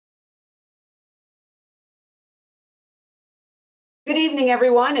Good evening,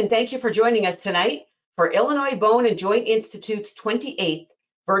 everyone, and thank you for joining us tonight for Illinois Bone and Joint Institute's 28th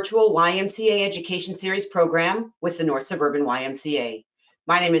virtual YMCA Education Series program with the North Suburban YMCA.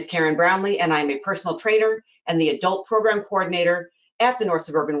 My name is Karen Brownlee, and I'm a personal trainer and the adult program coordinator at the North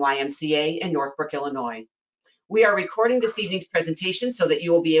Suburban YMCA in Northbrook, Illinois. We are recording this evening's presentation so that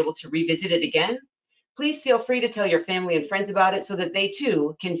you will be able to revisit it again. Please feel free to tell your family and friends about it so that they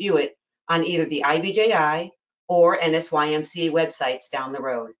too can view it on either the IBJI or NSYMCA websites down the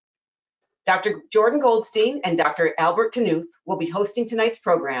road. Dr. Jordan Goldstein and Dr. Albert Knuth will be hosting tonight's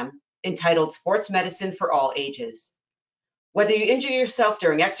program entitled Sports Medicine for All Ages. Whether you injure yourself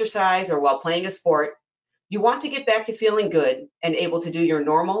during exercise or while playing a sport, you want to get back to feeling good and able to do your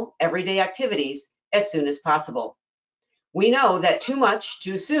normal, everyday activities as soon as possible. We know that too much,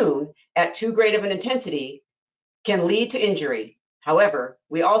 too soon, at too great of an intensity can lead to injury. However,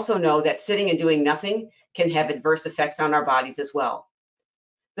 we also know that sitting and doing nothing can have adverse effects on our bodies as well.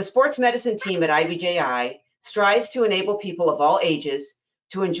 The sports medicine team at IBJI strives to enable people of all ages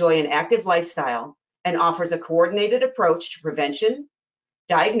to enjoy an active lifestyle and offers a coordinated approach to prevention,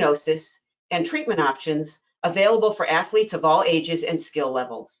 diagnosis, and treatment options available for athletes of all ages and skill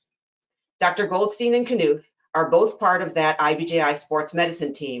levels. Dr. Goldstein and Knuth are both part of that IBJI sports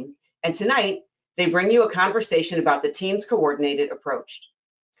medicine team, and tonight they bring you a conversation about the team's coordinated approach.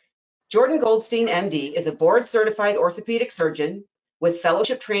 Jordan Goldstein, MD, is a board-certified orthopedic surgeon with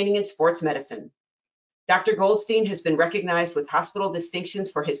fellowship training in sports medicine. Dr. Goldstein has been recognized with hospital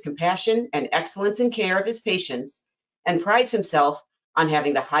distinctions for his compassion and excellence in care of his patients and prides himself on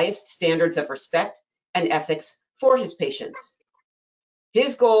having the highest standards of respect and ethics for his patients.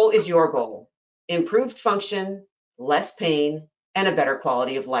 His goal is your goal: improved function, less pain, and a better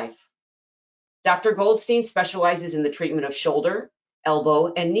quality of life. Dr. Goldstein specializes in the treatment of shoulder,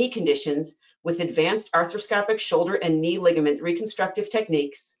 elbow, and knee conditions with advanced arthroscopic shoulder and knee ligament reconstructive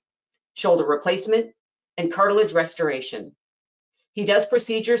techniques, shoulder replacement, and cartilage restoration. He does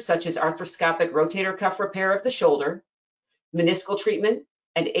procedures such as arthroscopic rotator cuff repair of the shoulder, meniscal treatment,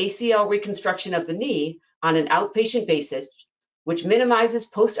 and ACL reconstruction of the knee on an outpatient basis, which minimizes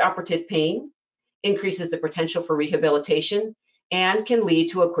post-operative pain, increases the potential for rehabilitation, and can lead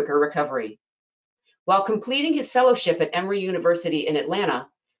to a quicker recovery. While completing his fellowship at Emory University in Atlanta,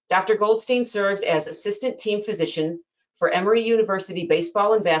 Dr. Goldstein served as assistant team physician for Emory University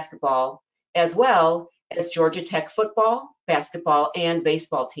baseball and basketball, as well as Georgia Tech football, basketball, and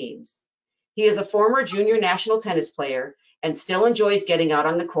baseball teams. He is a former junior national tennis player and still enjoys getting out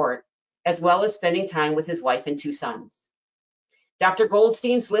on the court, as well as spending time with his wife and 2 sons. Dr.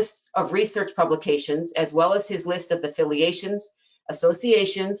 Goldstein's lists of research publications, as well as his list of affiliations,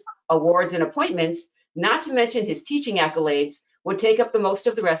 associations, awards, and appointments, not to mention his teaching accolades, would take up the most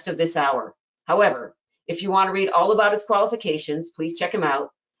of the rest of this hour. However, if you want to read all about his qualifications, please check him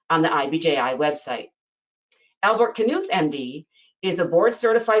out on the IBJI website. Albert Knuth, MD, is a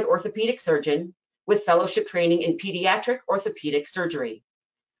board-certified orthopedic surgeon with fellowship training in pediatric orthopedic surgery.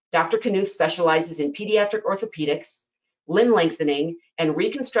 Dr. Knuth specializes in pediatric orthopedics, limb lengthening, and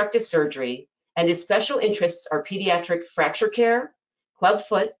reconstructive surgery, and his special interests are pediatric fracture care, club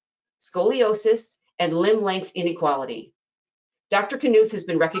foot, scoliosis, and limb length inequality. Dr. Knuth has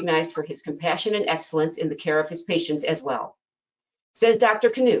been recognized for his compassion and excellence in the care of his patients as well. Says Dr.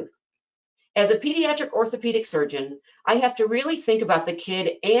 Knuth, as a pediatric orthopedic surgeon, I have to really think about the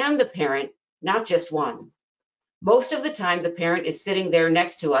kid and the parent, not just one. Most of the time, the parent is sitting there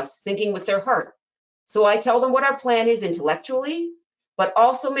next to us thinking with their heart. So I tell them what our plan is intellectually, but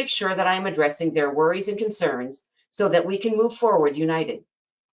also make sure that I am addressing their worries and concerns so that we can move forward united.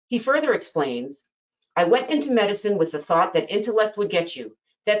 He further explains, I went into medicine with the thought that intellect would get you,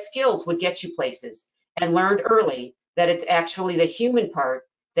 that skills would get you places, and learned early that it's actually the human part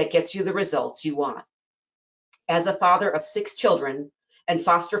that gets you the results you want. As a father of 6 children and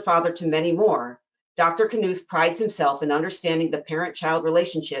foster father to many more, Dr. Knuth prides himself in understanding the parent-child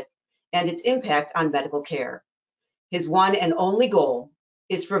relationship and its impact on medical care. His one and only goal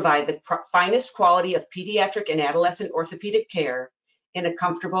is to provide the finest quality of pediatric and adolescent orthopedic care in a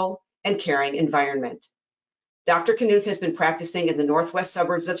comfortable and caring environment. Dr. Knuth has been practicing in the northwest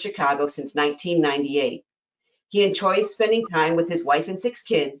suburbs of Chicago since 1998. He enjoys spending time with his wife and 6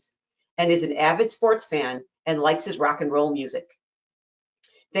 kids and is an avid sports fan and likes his rock and roll music.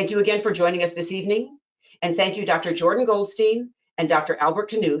 Thank you again for joining us this evening, and thank you Dr. Jordan Goldstein and Dr. Albert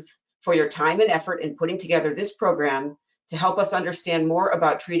Knuth for your time and effort in putting together this program to help us understand more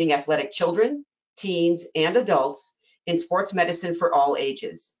about treating athletic children, teens, and adults in sports medicine for all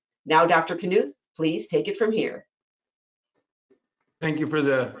ages. Now, Dr. Knuth, please take it from here. Thank you for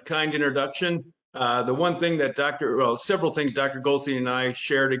the kind introduction. The one thing that several things Dr. Goldstein and I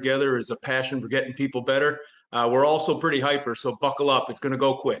share together is a passion for getting people better. We're also pretty hyper, so buckle up. It's going to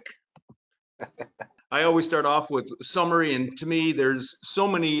go quick. I always start off with summary, and to me, there's so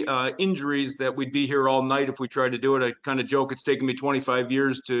many injuries that we'd be here all night if we tried to do it. I kind of joke it's taken me 25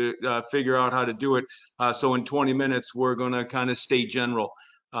 years to figure out how to do it. So in 20 minutes, we're going to kind of stay general.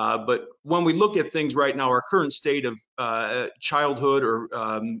 But when we look at things right now, our current state of childhood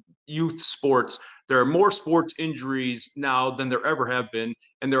or youth sports, there are more sports injuries now than there ever have been,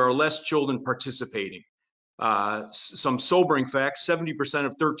 and there are less children participating. Some sobering facts: 70%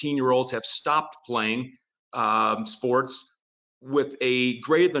 of 13-year-olds have stopped playing sports, with a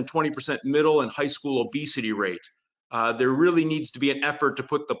greater than 20% middle and high school obesity rate. There really needs to be an effort to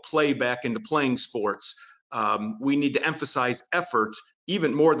put the play back into playing sports. We need to emphasize effort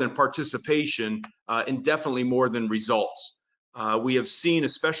even more than participation, and definitely more than results. We have seen,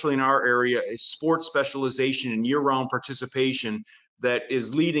 especially in our area, a sports specialization and year-round participation that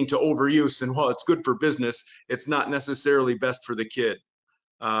is leading to overuse. And while it's good for business, it's not necessarily best for the kid.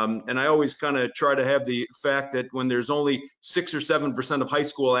 And I always kind of try to have the fact that when there's only 6 or 7% of high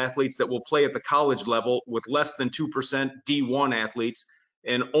school athletes that will play at the college level, with less than 2% D1 athletes,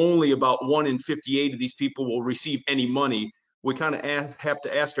 and only about 1 in 58 of these people will receive any money, we kind of have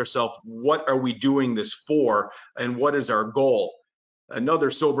to ask ourselves, what are we doing this for, and what is our goal?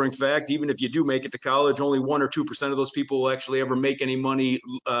 Another sobering fact: even if you do make it to college, only 1 or 2% of those people will actually ever make any money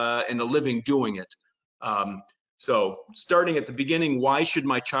and a living doing it. So starting at the beginning, why should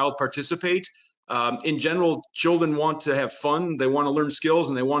my child participate? In general, children want to have fun, they want to learn skills,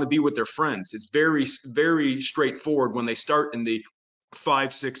 and they want to be with their friends. It's very, very straightforward when they start in the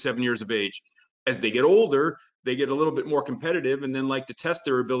 5, 6, 7 years of age. As they get older, they get a little bit more competitive and then like to test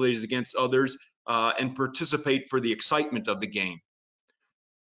their abilities against others and participate for the excitement of the game.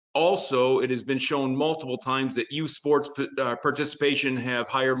 Also, it has been shown multiple times that youth sports participation have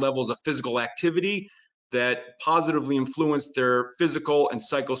higher levels of physical activity that positively influence their physical and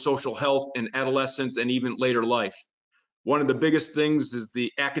psychosocial health in adolescence and even later life. One of the biggest things is the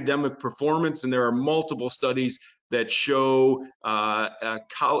academic performance, and there are multiple studies that show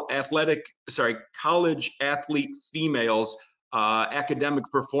college athlete females' academic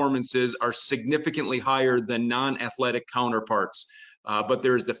performances are significantly higher than non-athletic counterparts. But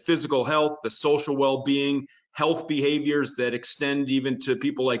there's the physical health, the social well-being, health behaviors that extend even to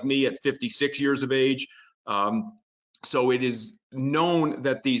people like me at 56 years of age. So it is known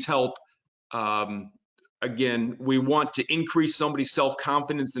that these help. Again, we want to increase somebody's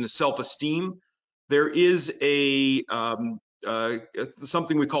self-confidence and self-esteem. There is a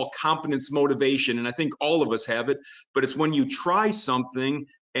something we call competence motivation, and I think all of us have it, but it's when you try something,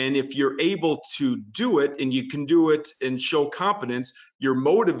 and if you're able to do it and you can do it and show competence, you're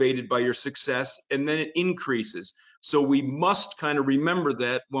motivated by your success, and then it increases. So we must kind of remember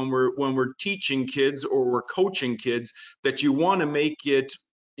that when we're teaching kids or we're coaching kids, that you want to make it,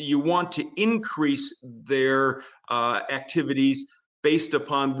 you want to increase their activities based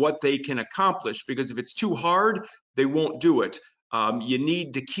upon what they can accomplish, because if it's too hard, they won't do it. You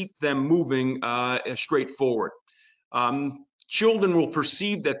need to keep them moving straight forward. Children will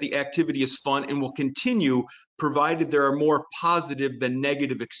perceive that the activity is fun and will continue, provided there are more positive than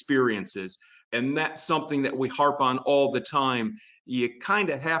negative experiences. And that's something that we harp on all the time. You kind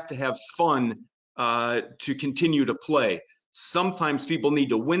of have to have fun to continue to play. Sometimes people need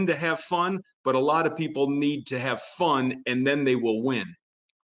to win to have fun, but a lot of people need to have fun and then they will win.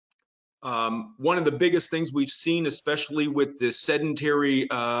 One of the biggest things we've seen, especially with the sedentary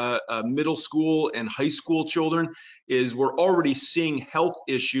middle school and high school children, is we're already seeing health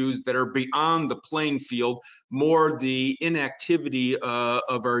issues that are beyond the playing field, more the inactivity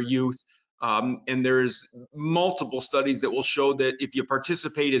of our youth. And there's multiple studies that will show that if you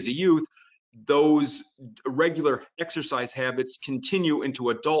participate as a youth, those regular exercise habits continue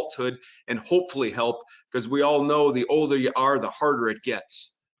into adulthood and hopefully help, because we all know the older you are, the harder it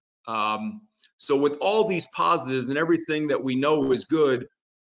gets. So with all these positives and everything that we know is good,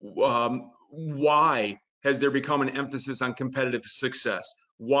 why has there become an emphasis on competitive success?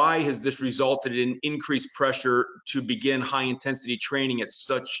 Why has this resulted in increased pressure to begin high intensity training at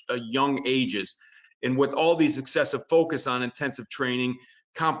such young ages? And with all these excessive focus on intensive training,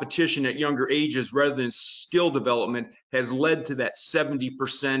 competition at younger ages rather than skill development has led to that 70%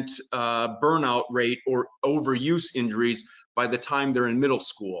 burnout rate or overuse injuries by the time they're in middle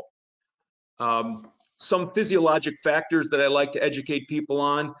school. Some physiologic factors that I like to educate people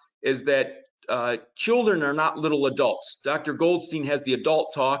on is that children are not little adults. Dr. Goldstein has the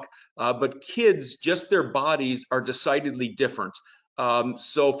adult talk, but kids, just their bodies are decidedly different.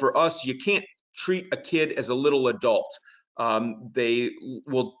 So for us, you can't treat a kid as a little adult. They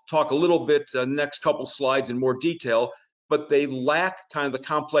will talk a little bit next couple slides in more detail, but they lack kind of the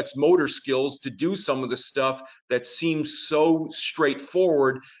complex motor skills to do some of the stuff that seems so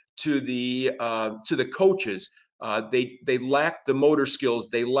straightforward to the coaches. They lack the motor skills.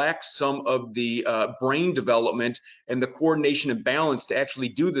 They lack some of the brain development and the coordination and balance to actually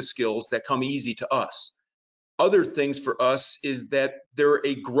do the skills that come easy to us. Other things for us is that they're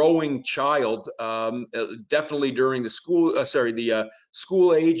a growing child, definitely during the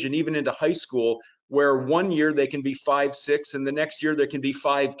school age and even into high school, where one year they can be 5'6" and the next year they can be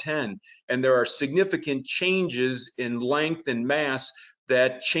 5'10", and there are significant changes in length and mass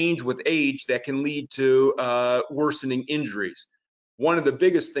that change with age that can lead to worsening injuries. One of the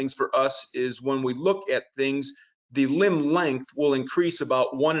biggest things for us is when we look at things, the limb length will increase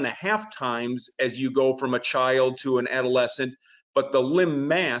about 1.5 times as you go from a child to an adolescent, but the limb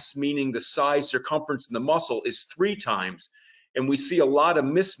mass, meaning the size, circumference, and the muscle, is 3 times. And we see a lot of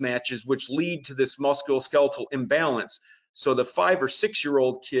mismatches which lead to this musculoskeletal imbalance. So the 5 or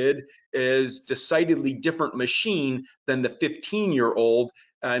 6-year-old kid is decidedly different machine than the 15-year-old,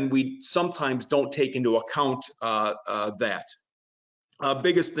 and we sometimes don't take into account that.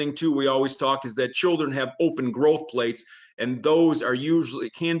 Biggest thing too, we always talk is that children have open growth plates, and those are usually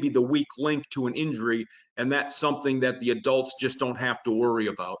can be the weak link to an injury, and that's something that the adults just don't have to worry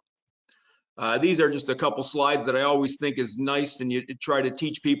about. These are just a couple slides that I always think is nice, and you try to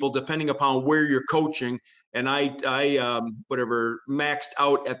teach people depending upon where you're coaching. And I whatever maxed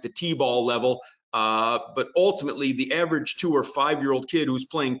out at the T-ball level, but ultimately the average 2 or 5-year-old kid who's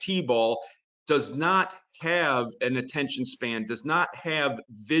playing T-ball does not have an attention span, does not have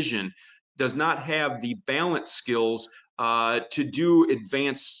vision, does not have the balance skills to do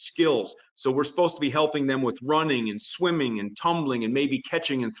advanced skills. So we're supposed to be helping them with running and swimming and tumbling and maybe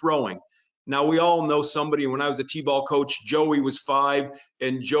catching and throwing. Now, we all know somebody. When I was a T-ball coach, Joey was 5,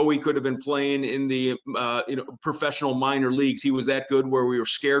 and Joey could have been playing in the professional minor leagues. He was that good where we were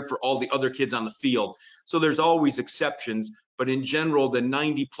scared for all the other kids on the field. So there's always exceptions, but in general, the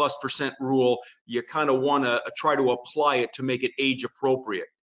 90+% rule, you kind of want to try to apply it to make it age appropriate.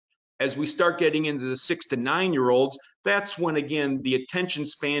 As we start getting into the 6 to 9-year-olds, that's when, again, the attention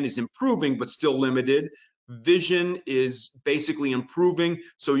span is improving, but still limited. Vision is basically improving,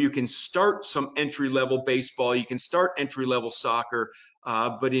 so you can start some entry-level baseball, you can start entry-level soccer,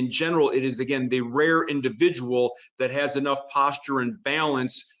 but in general, it is, again, the rare individual that has enough posture and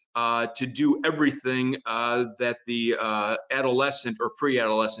balance to do everything that the adolescent or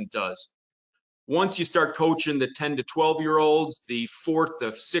pre-adolescent does. Once you start coaching the 10 to 12-year-olds, the 4th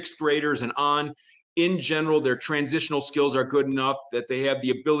to 6th graders and on, in general, their transitional skills are good enough that they have the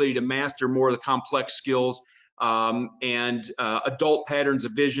ability to master more of the complex skills and adult patterns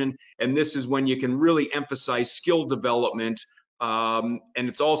of vision. And this is when you can really emphasize skill development. And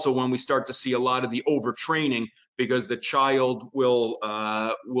it's also when we start to see a lot of the overtraining because the child will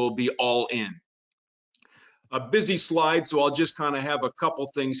be all in. A busy slide, so I'll just kind of have a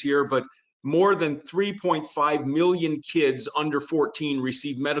couple things here, but more than 3.5 million kids under 14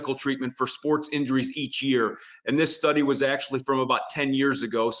 receive medical treatment for sports injuries each year. And this study was actually from about 10 years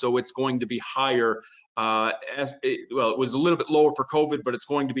ago, so it's going to be higher. Well, it was a little bit lower for COVID, but it's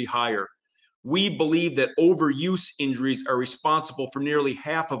going to be higher. We believe that overuse injuries are responsible for nearly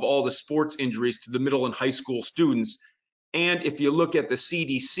half of all the sports injuries to the middle and high school students. And if you look at the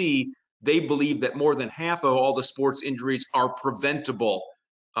CDC, they believe that more than half of all the sports injuries are preventable.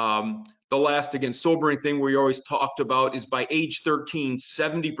 The last, again, sobering thing we always talked about is by age 13,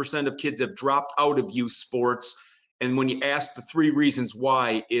 70% of kids have dropped out of youth sports. And when you ask the 3 reasons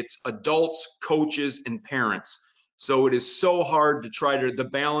why, it's adults, coaches, and parents. So it is so hard to try to the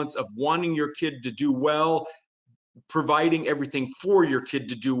balance of wanting your kid to do well, providing everything for your kid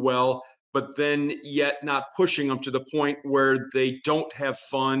to do well, but then yet not pushing them to the point where they don't have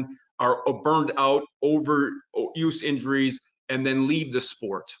fun, are burned out, overuse injuries, and then leave the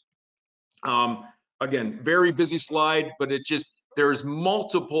sport. Again, very busy slide, but it just, there's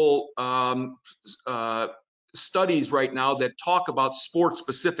multiple studies right now that talk about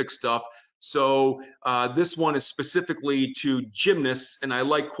sport-specific stuff. So this one is specifically to gymnasts, and I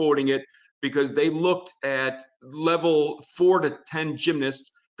like quoting it because they looked at level 4 to 10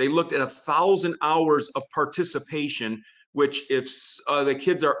 gymnasts. They looked at 1,000 hours of participation, which if the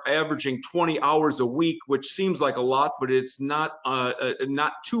kids are averaging 20 hours a week, which seems like a lot, but it's not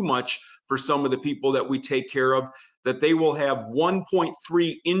too much for some of the people that we take care of, that they will have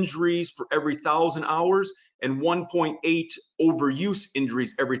 1.3 injuries for every 1,000 hours and 1.8 overuse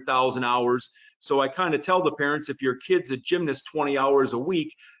injuries every 1,000 hours. So I kind of tell the parents, if your kid's a gymnast 20 hours a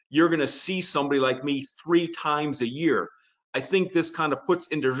week, you're going to see somebody like me 3 times a year. I think this kind of puts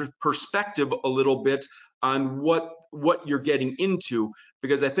into perspective a little bit on what you're getting into,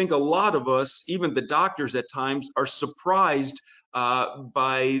 because I think a lot of us, even the doctors at times, are surprised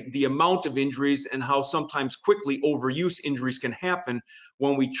by the amount of injuries and how sometimes quickly overuse injuries can happen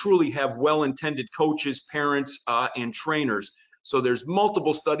when we truly have well-intended coaches, parents, and trainers. So there's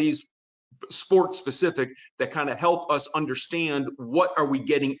multiple studies, sport specific, that kind of help us understand what are we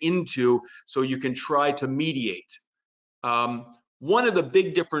getting into so you can try to mediate. One of the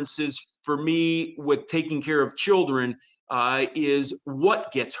big differences for me with taking care of children is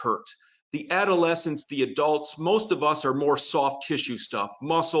what gets hurt. The adolescents, the adults, most of us are more soft tissue stuff,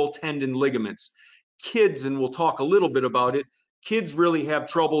 muscle, tendon, ligaments. Kids, and we'll talk a little bit about it, kids really have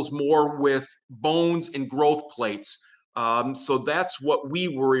troubles more with bones and growth plates. So that's what we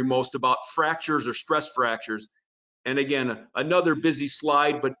worry most about, fractures or stress fractures. And again, another busy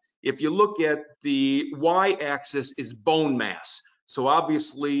slide, but if you look at the y-axis is bone mass. So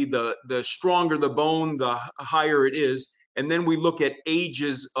obviously the stronger the bone, the higher it is. And then we look at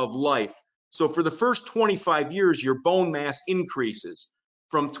ages of life. So for the first 25 years, your bone mass increases.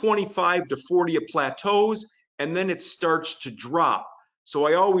 From 25 to 40, it plateaus, and then it starts to drop. So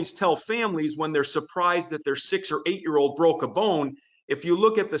I always tell families when they're surprised that their 6 or 8-year-old broke a bone, if you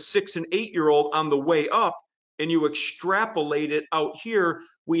look at the 6 and 8-year-old on the way up, and you extrapolate it out here,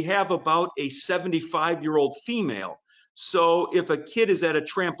 we have about a 75-year-old female. So if a kid is at a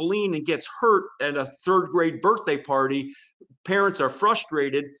trampoline and gets hurt at a 3rd grade birthday party, parents are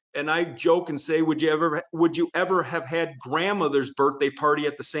frustrated, and I joke and say, would you ever have had grandmother's birthday party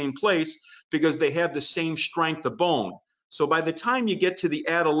at the same place, because they have the same strength of bone. So by the time you get to the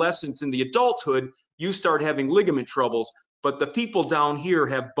adolescence and the adulthood, you start having ligament troubles, but the people down here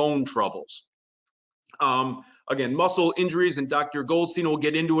have bone troubles. Again, muscle injuries, and Dr. Goldstein will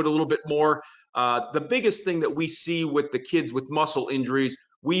get into it a little bit more. The biggest thing that we see with the kids with muscle injuries,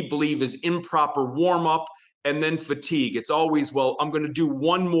 we believe, is improper warm-up and then fatigue. It's always, well, I'm going to do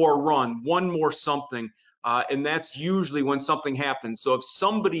one more run, one more something, and that's usually when something happens. So if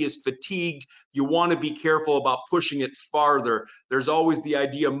somebody is fatigued, you want to be careful about pushing it farther. There's always the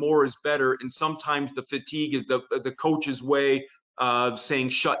idea more is better, and sometimes the fatigue is the coach's way of saying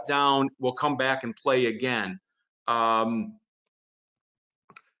shut down, we'll come back and play again.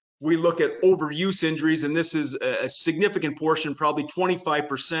 We look at overuse injuries, and this is a significant portion, probably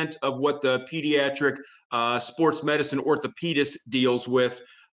 25% of what the pediatric sports medicine orthopedist deals with.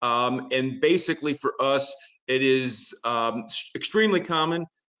 And basically for us, it is extremely common.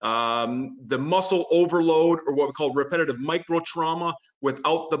 The muscle overload, or what we call repetitive microtrauma,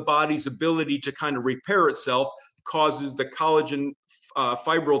 without the body's ability to kind of repair itself, causes the collagen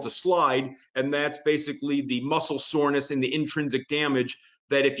fibril to slide, and that's basically the muscle soreness and the intrinsic damage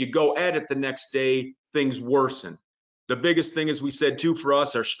that if you go at it the next day, things worsen. The biggest thing, as we said too, for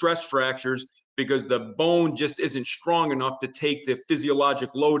us are stress fractures, because the bone just isn't strong enough to take the physiologic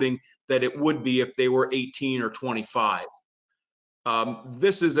loading that it would be if they were 18 or 25.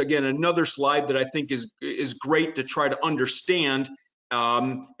 This is, again, another slide that I think is great to try to understand.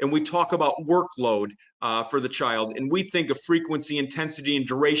 And we talk about workload for the child, and we think of frequency, intensity, and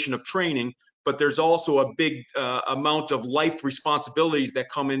duration of training, but there's also a big amount of life responsibilities that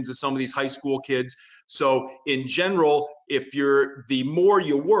come into some of these high school kids. So in general, the more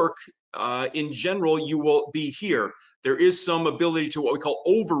you work, in general, you will be here. There is some ability to what we call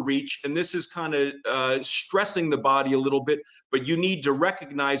overreach, and this is kind of stressing the body a little bit, but you need to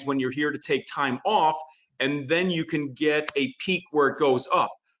recognize when you're here to take time off, and then you can get a peak where it goes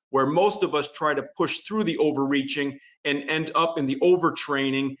up, where most of us try to push through the overreaching and end up in the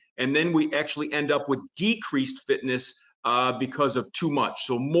overtraining, and then we actually end up with decreased fitness because of too much.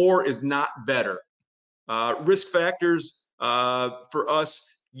 So more is not better. Risk factors for us,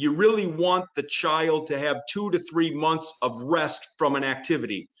 you really want the child to have 2 to 3 months of rest from an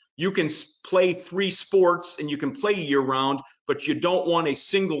activity. You can play 3 sports and you can play year round, but you don't want a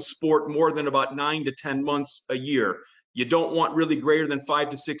single sport more than about 9 to 10 months a year. You don't want really greater than 5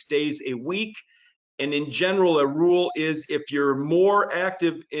 to 6 days a week. And in general, a rule is if you're more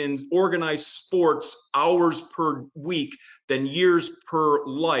active in organized sports hours per week than years per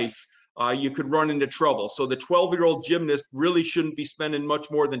life, you could run into trouble. So the 12-year-old gymnast really shouldn't be spending much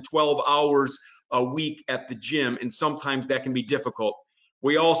more than 12 hours a week at the gym, and sometimes that can be difficult.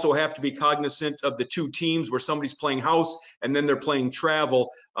 We also have to be cognizant of the 2 teams where somebody's playing house and then they're playing travel,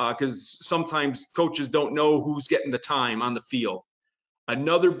 because sometimes coaches don't know who's getting the time on the field.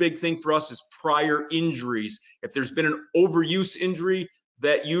 Another big thing for us is prior injuries. If there's been an overuse injury,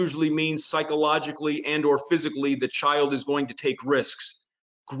 that usually means psychologically and or physically the child is going to take risks.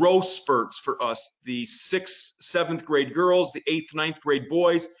 Growth spurts for us, the 6th, 7th grade girls, the 8th, 9th grade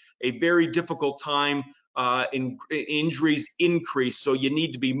boys, a very difficult time. Injuries increase, so you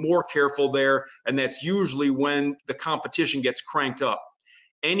need to be more careful there, and that's usually when the competition gets cranked up.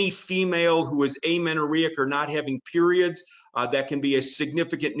 Any female who is amenorrheic or not having periods, that can be a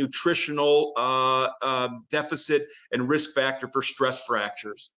significant nutritional deficit and risk factor for stress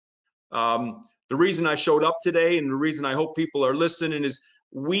fractures. The reason I showed up today and the reason I hope people are listening is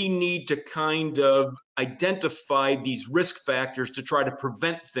we need to kind of identify these risk factors to try to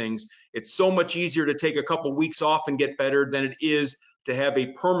prevent things. It's so much easier to take a couple weeks off and get better than it is to have a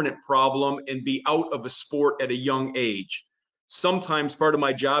permanent problem and be out of a sport at a young age. Sometimes part of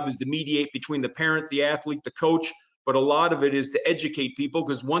my job is to mediate between the parent, the athlete, the coach, but a lot of it is to educate people,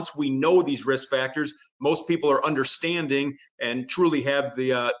 because once we know these risk factors, most people are understanding and truly have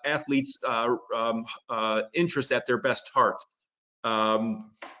the athlete's interest at their best heart.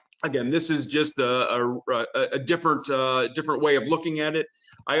 Again, this is just a different way of looking at it.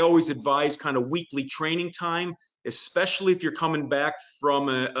 I always advise kind of weekly training time, especially if you're coming back from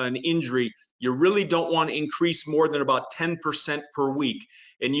an injury. You really don't want to increase more than about 10% per week.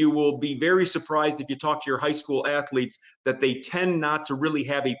 And you will be very surprised if you talk to your high school athletes that they tend not to really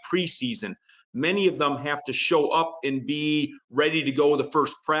have a preseason. Many of them have to show up and be ready to go the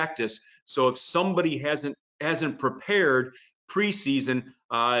first practice. So if somebody hasn't prepared preseason,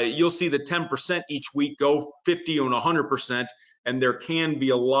 you'll see the 10% each week go 50 and 100%, and there can be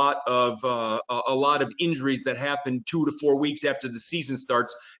a lot of injuries that happen 2 to 4 weeks after the season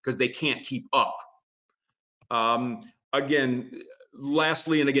starts because they can't keep up. Again,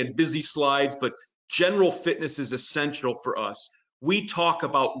 lastly, and again, busy slides, but general fitness is essential for us. We talk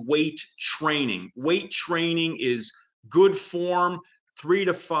about weight training. Weight training is good form, 3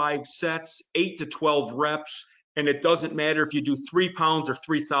 to 5 sets, 8 to 12 reps. And it doesn't matter if you do 3 pounds or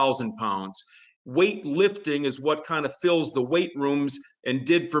 3,000 pounds. Weight lifting is what kind of fills the weight rooms and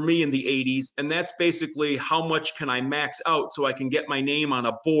did for me in the 80s. And that's basically how much can I max out so I can get my name on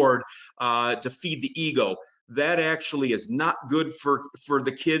a board to feed the ego. That actually is not good for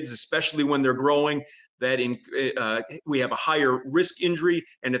the kids, especially when they're growing. That we have a higher risk injury,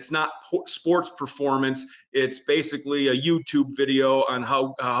 and it's not sports performance. It's basically a YouTube video on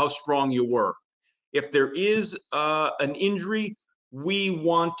how strong you were. If there is an injury, we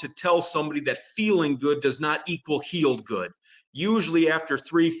want to tell somebody that feeling good does not equal healed good. Usually after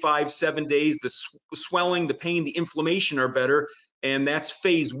 3, 5, 7 days, the swelling, the pain, the inflammation are better, and that's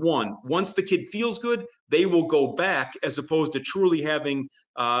phase 1. Once the kid feels good, they will go back, as opposed to truly having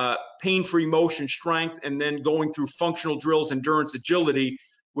pain-free motion, strength, and then going through functional drills, endurance, agility,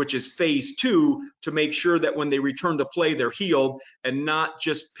 which is phase 2, to make sure that when they return to play, they're healed, and not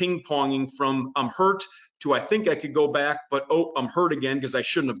just ping-ponging from I'm hurt to I think I could go back, but oh, I'm hurt again because I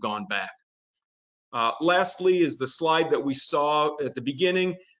shouldn't have gone back. Lastly is the slide that we saw at the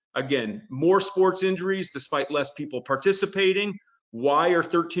beginning. Again, more sports injuries despite less people participating. Why are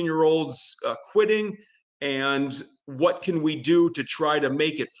 13-year-olds quitting? And what can we do to try to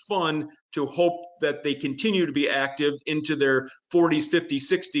make it fun, to hope that they continue to be active into their 40s,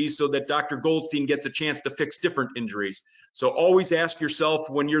 50s, 60s, so that Dr. Goldstein gets a chance to fix different injuries. So always ask yourself,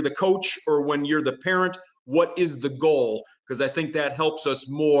 when you're the coach or when you're the parent, what is the goal? Because I think that helps us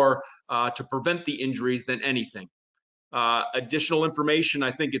more to prevent the injuries than anything. Additional information,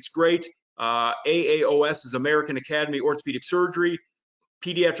 I think it's great. AAOS is American Academy of Orthopedic Surgery.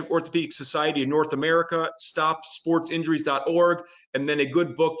 Pediatric Orthopedic Society of North America, stopsportsinjuries.org, and then a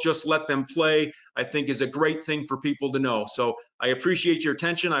good book, Just Let Them Play, I think is a great thing for people to know. So I appreciate your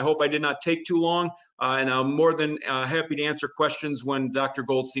attention. I hope I did not take too long, and I'm more than happy to answer questions when Dr.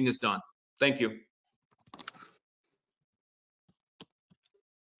 Goldstein is done. Thank you.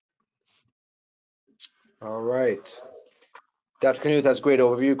 All right. Dr. Knuth, that's a great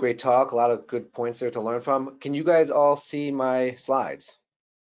overview, great talk, a lot of good points there to learn from. Can you guys all see my slides?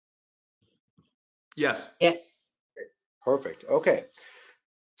 Yes. Yes. Perfect. Okay.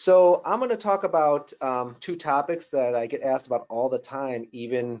 So I'm going to talk about 2 topics that I get asked about all the time,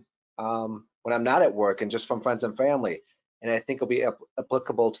 even when I'm not at work and just from friends and family. And I think will be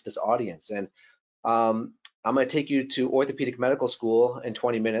applicable to this audience. And I'm going to take you to orthopedic medical school in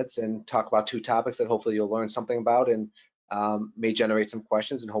 20 minutes and talk about 2 topics that hopefully you'll learn something about and may generate some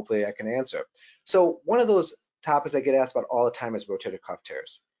questions, and hopefully I can answer. So one of those topics I get asked about all the time is rotator cuff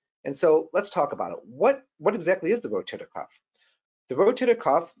tears. And so let's talk about it. What exactly is the rotator cuff? The rotator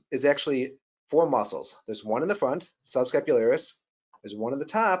cuff is actually 4 muscles. There's one in the front, subscapularis. There's one in the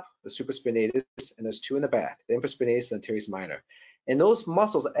top, the supraspinatus, and there's 2 in the back, the infraspinatus and the teres minor. And those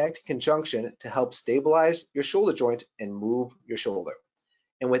muscles act in conjunction to help stabilize your shoulder joint and move your shoulder.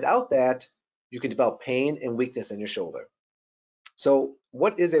 And without that, you can develop pain and weakness in your shoulder. So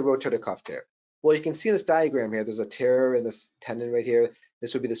what is a rotator cuff tear? Well, you can see in this diagram here, there's a tear in this tendon right here.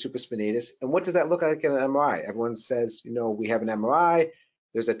 This would be the supraspinatus. And what does that look like in an MRI? Everyone says, we have an MRI,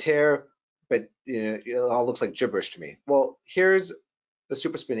 there's a tear, but it all looks like gibberish to me. Well, here's the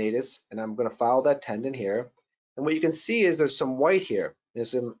supraspinatus, and I'm going to follow that tendon here. And what you can see is there's some white here,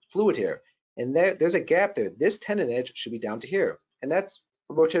 there's some fluid here, and there's a gap there. This tendon edge should be down to here, and that's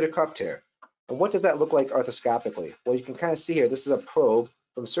a rotator cuff tear. And what does that look like arthroscopically? Well, you can kind of see here, this is a probe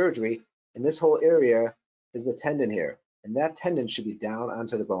from surgery, and this whole area is the tendon here, and that tendon should be down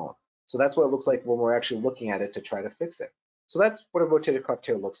onto the bone. So that's what it looks like when we're actually looking at it to try to fix it. So that's what a rotator cuff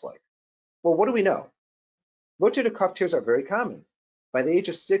tear looks like. Well, what do we know? Rotator cuff tears are very common. By the age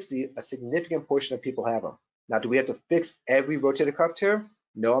of 60, a significant portion of people have them. Now, do we have to fix every rotator cuff tear?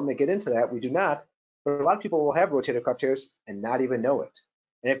 No, I'm going to get into that. We do not. But a lot of people will have rotator cuff tears and not even know it.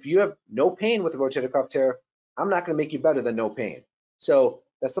 And if you have no pain with a rotator cuff tear, I'm not going to make you better than no pain. So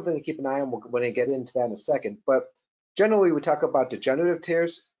that's something to keep an eye on. We're going to get into that in a second. But generally, we talk about degenerative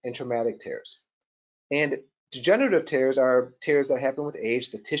tears and traumatic tears. And degenerative tears are tears that happen with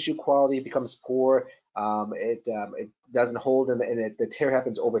age. The tissue quality becomes poor. It doesn't hold, and the tear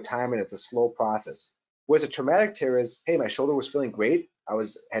happens over time, and it's a slow process. Whereas a traumatic tear is, hey, my shoulder was feeling great.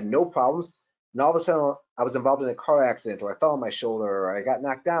 Had no problems. And all of a sudden, I was involved in a car accident, or I fell on my shoulder, or I got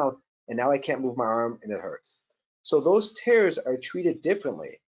knocked down, and now I can't move my arm, and it hurts. So those tears are treated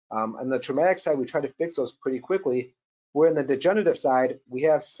differently. On the traumatic side, we try to fix those pretty quickly. Where in the degenerative side, we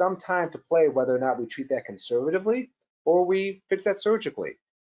have some time to play whether or not we treat that conservatively or we fix that surgically.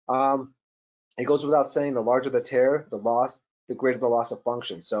 It goes without saying, the larger the tear, the greater the loss of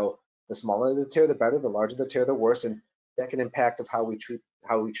function. So the smaller the tear, the better. The larger the tear, the worse, and that can impact of how we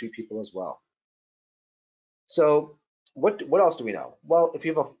treat people as well. So what else do we know? Well, if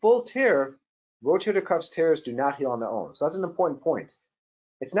you have a full tear, rotator cuff tears do not heal on their own. So that's an important point.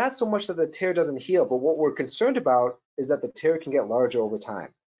 It's not so much that the tear doesn't heal, but what we're concerned about is that the tear can get larger over time.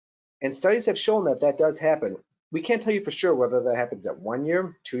 And studies have shown that that does happen. We can't tell you for sure whether that happens at 1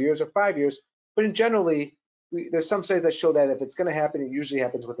 year, 2 years, or 5 years, but in generally, there's some studies that show that if it's going to happen, it usually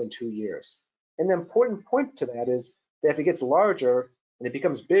happens within 2 years. And the important point to that is that if it gets larger and it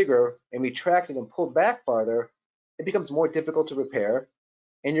becomes bigger and retracted and pulled back farther, it becomes more difficult to repair,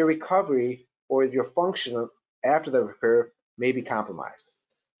 and your recovery or your function after the repair may be compromised.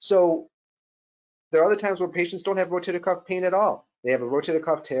 So there are other times where patients don't have rotator cuff pain at all. They have a rotator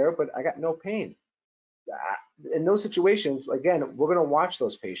cuff tear, but I got no pain. In those situations, again, we're going to watch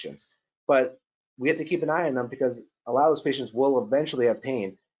those patients, but we have to keep an eye on them because a lot of those patients will eventually have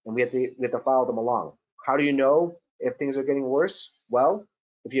pain, and we have to follow them along. How do you know if things are getting worse? Well,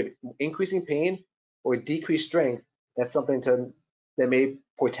 if you have increasing pain or decreased strength, that's something that may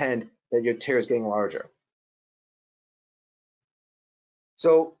portend that your tear is getting larger.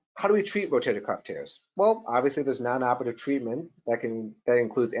 So how do we treat rotator cuff tears? Well, obviously there's non-operative treatment that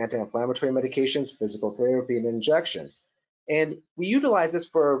includes anti-inflammatory medications, physical therapy, and injections. And we utilize this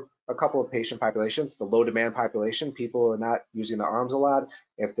for a couple of patient populations. The low demand population, people who are not using their arms a lot.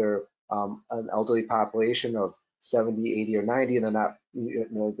 If they're an elderly population of 70, 80, or 90, and they're not,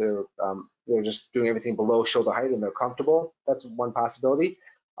 they're just doing everything below shoulder height and they're comfortable, that's one possibility.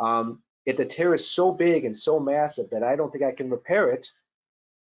 If the tear is so big and so massive that I don't think I can repair it,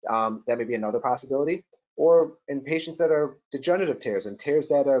 that may be another possibility. Or in patients that are degenerative tears and tears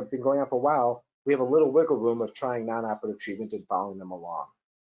that have been going on for a while, we have a little wiggle room of trying non-operative treatment and following them along.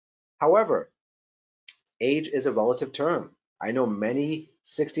 However, age is a relative term. I know many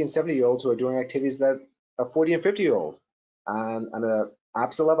 60 and 70-year-olds who are doing activities that a 40 and 50-year-old. On the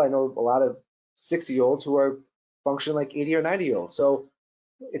opposite level, I know a lot of 60-year-olds who are functioning like 80 or 90-year-olds. So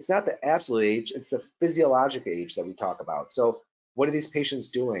it's not the absolute age, it's the physiologic age that we talk about. So what are these patients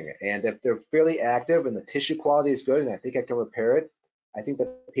doing? And if they're fairly active and the tissue quality is good and I think I can repair it, I think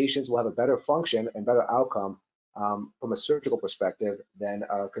that patients will have a better function and better outcome from a surgical perspective than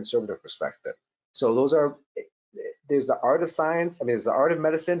a conservative perspective. So there's the art of science, there's the art of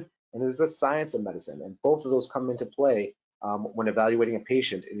medicine, and there's the science of medicine. And both of those come into play when evaluating a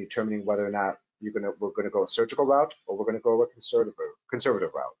patient and determining whether or not we're going to go a surgical route or we're going to go a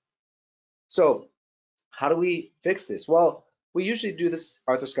conservative route. So how do we fix this? Well, we usually do this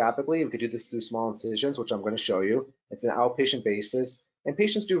arthroscopically. We could do this through small incisions, which I'm going to show you. It's an outpatient basis, and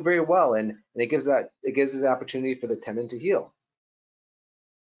patients do very well, and it gives the opportunity for the tendon to heal.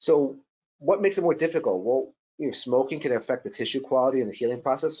 So what makes it more difficult? Well, smoking can affect the tissue quality and the healing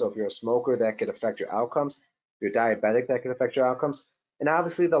process. So if you're a smoker, that could affect your outcomes. you're diabetic, that can affect your outcomes. And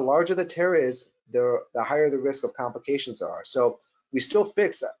obviously, the larger the tear is, the higher the risk of complications are. So we still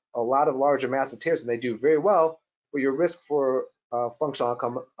fix a lot of larger massive tears, and they do very well, but your risk for functional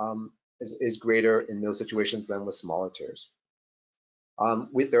outcome is greater in those situations than with smaller tears.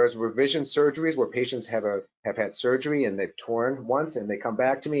 There's revision surgeries where patients have had surgery and they've torn once, and they come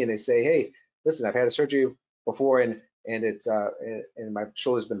back to me and they say, hey, listen, I've had a surgery before and it's and my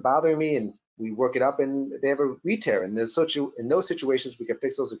shoulder's been bothering me, and we work it up and they have a re-tear. And in those situations, we can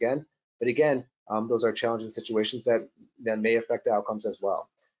fix those again. But again, those are challenging situations that may affect outcomes as well.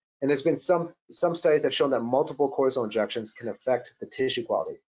 And there's been some studies that have shown that multiple cortisone injections can affect the tissue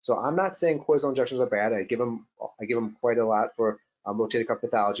quality. So I'm not saying cortisone injections are bad. I give them quite a lot for rotator cuff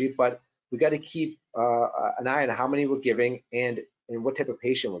pathology, but we got to keep an eye on how many we're giving and what type of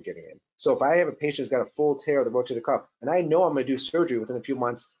patient we're giving in. So if I have a patient who's got a full tear of the rotator cuff, and I know I'm going to do surgery within a few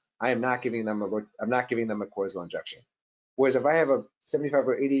months, I'm not giving them a cortisone injection. Whereas if I have a 75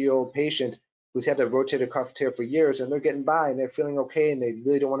 or 80-year-old patient who's had a rotator cuff tear for years and they're getting by and they're feeling okay and they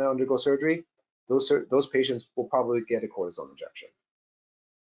really don't want to undergo surgery, those patients will probably get a cortisone injection.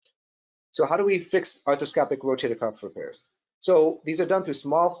 So how do we fix arthroscopic rotator cuff repairs? So these are done through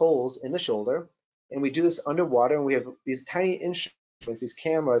small holes in the shoulder, and we do this underwater, and we have these tiny instruments, these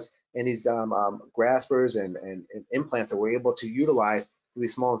cameras, and these graspers and implants that we're able to utilize through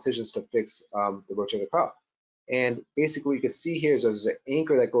these small incisions to fix the rotator cuff. And basically what you can see here is there's an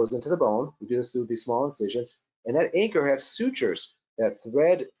anchor that goes into the bone. We do this through these small incisions, and that anchor has sutures that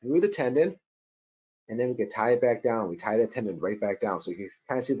thread through the tendon, and then we can tie it back down. We tie that tendon right back down. So you can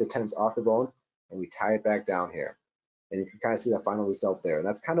kind of see the tendon's off the bone, and we tie it back down here. And you can kind of see the final result there. And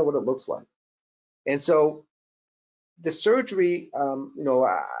that's kind of what it looks like. And so the surgery,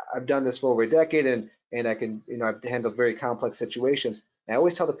 I've done this for over a decade, and I can, I've handled very complex situations. And I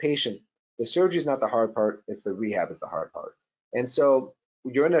always tell the patient, the surgery is not the hard part, it's the rehab is the hard part. And so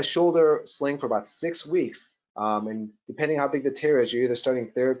you're in a shoulder sling for about 6 weeks. And depending how big the tear is, you're either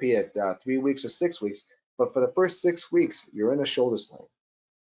starting therapy at 3 weeks or 6 weeks. But for the first 6 weeks, you're in a shoulder sling.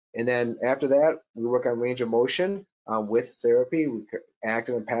 And then after that, we work on range of motion with therapy,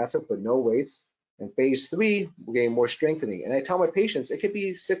 active and passive, but no weights. In phase 3, we're getting more strengthening. And I tell my patients, it could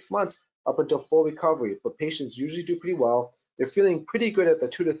be 6 months up until full recovery, but patients usually do pretty well. They're feeling pretty good at the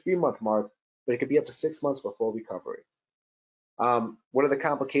 2 to 3 month mark, but it could be up to 6 months for full recovery. What are the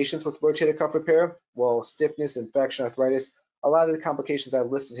complications with rotator cuff repair? Well, stiffness, infection, arthritis. A lot of the complications I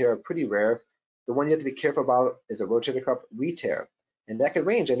listed here are pretty rare. The one you have to be careful about is a rotator cuff re-tear, and that could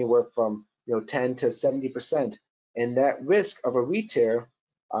range anywhere from 10 to 70%. And that risk of a re-tear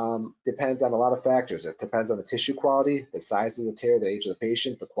depends on a lot of factors. It depends on the tissue quality, the size of the tear, the age of the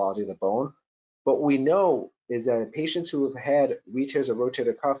patient, the quality of the bone. But what we know is that patients who have had re-tears of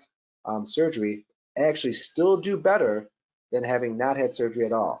rotator cuff surgery actually still do better than having not had surgery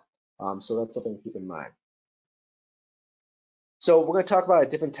at all. So that's something to keep in mind. So we're going to talk about a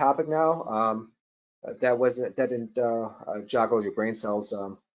different topic now. That didn't joggle your brain cells.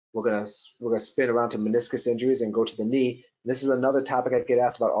 We're gonna spin around to meniscus injuries and go to the knee. This is another topic I get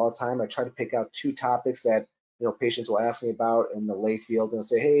asked about all the time. I try to pick out 2 topics that patients will ask me about in the lay field and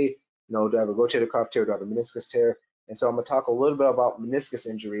say, hey, do I have a rotator cuff tear? Do I have a meniscus tear? And so I'm gonna talk a little bit about meniscus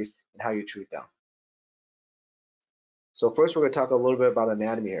injuries and how you treat them. So first, we're gonna talk a little bit about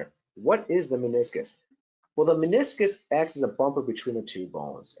anatomy here. What is the meniscus? Well, the meniscus acts as a bumper between the 2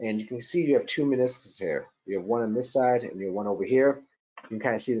 bones, and you can see you have 2 meniscus here. You have one on this side and you have one over here. You can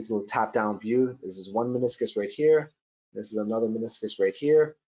kind of see this little top-down view. This is one meniscus right here. This is another meniscus right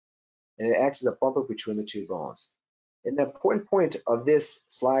here, and it acts as a bumper between the 2 bones. And the important point of this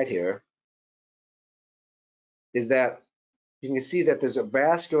slide here is that you can see that there's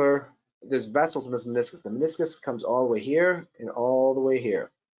vessels in this meniscus. The meniscus comes all the way here and all the way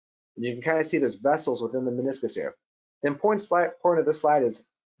here. And you can kind of see there's vessels within the meniscus here. The important part of this slide is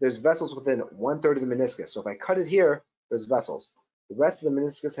there's vessels within 1/3 of the meniscus. So if I cut it here, there's vessels. The rest of the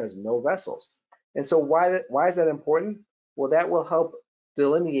meniscus has no vessels. And so why is that important? Well, that will help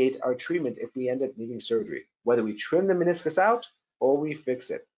delineate our treatment if we end up needing surgery, whether we trim the meniscus out or we fix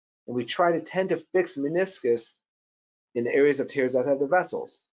it. And we tend to fix meniscus in the areas of tears that have the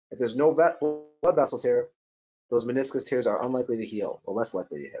vessels. If there's no blood vessels here, those meniscus tears are unlikely to heal or less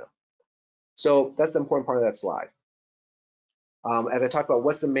likely to heal. So that's the important part of that slide. As I talked about,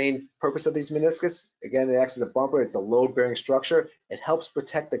 what's the main purpose of these meniscus? Again, it acts as a bumper. It's a load-bearing structure. It helps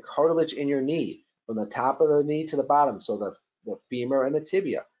protect the cartilage in your knee from the top of the knee to the bottom, so the femur and the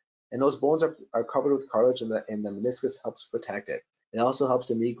tibia. And those bones are covered with cartilage, and the meniscus helps protect it. It also helps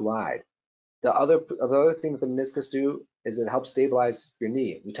the knee glide. The other thing that the meniscus do is it helps stabilize your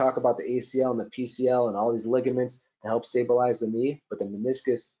knee. We talk about the ACL and the PCL and all these ligaments to help stabilize the knee, but the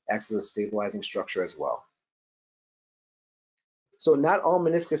meniscus acts as a stabilizing structure as well. So not all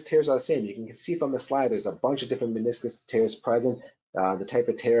meniscus tears are the same. You can see from the slide, there's a bunch of different meniscus tears present, the type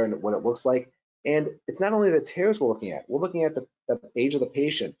of tear and what it looks like. And it's not only the tears we're looking at the age of the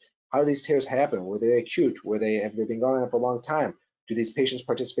patient. How do these tears happen? Were they acute? Have they been going on for a long time? Do these patients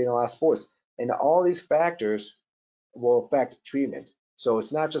participate in a lot of sports? And all these factors will affect treatment. So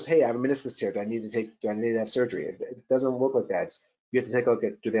it's not just, hey, I have a meniscus tear. Do I need to have surgery? It doesn't look like that. You have to take a look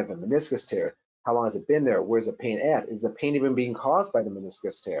at, do they have a meniscus tear? How long has it been there? Where's the pain at? Is the pain even being caused by the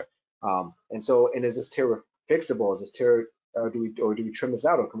meniscus tear? And is this tear fixable? Is this tear, or do we trim this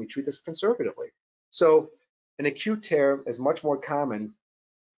out, or can we treat this conservatively? So an acute tear is much more common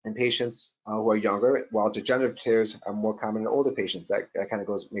in patients who are younger, while degenerative tears are more common in older patients. That kind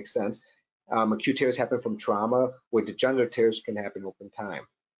of makes sense. Acute tears happen from trauma, where degenerative tears can happen over time.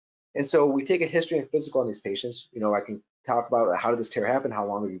 And so we take a history and physical on these patients. I can talk about how did this tear happen, how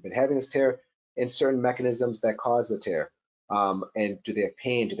long have you been having this tear, and certain mechanisms that cause the tear. And do they have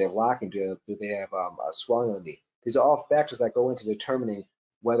pain? Do they have locking? Do they have a swelling on the knee? These are all factors that go into determining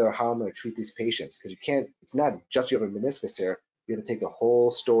whether or how I'm going to treat these patients. Because it's not just you have a meniscus tear. You have to take the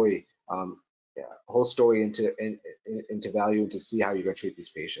whole story, into value and to see how you're going to treat these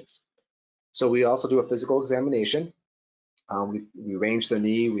patients. So we also do a physical examination. We range the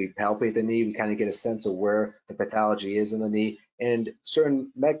knee, we palpate the knee, we kind of get a sense of where the pathology is in the knee, and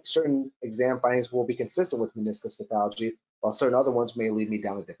certain exam findings will be consistent with meniscus pathology, while certain other ones may lead me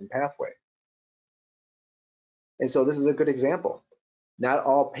down a different pathway. And so this is a good example. Not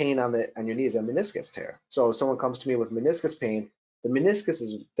all pain on your knee is a meniscus tear. So if someone comes to me with meniscus pain, the meniscus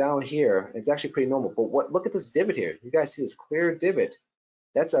is down here. It's actually pretty normal. But look at this divot here. You guys see this clear divot?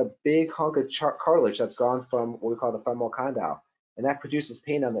 That's a big hunk of cartilage that's gone from what we call the femoral condyle, and that produces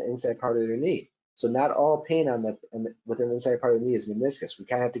pain on the inside part of your knee. So not all pain within the inside part of the knee is meniscus. We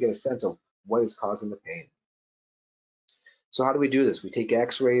kind of have to get a sense of what is causing the pain. So how do we do this? We take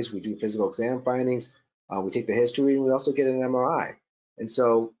x-rays, we do physical exam findings, we take the history, and we also get an MRI. And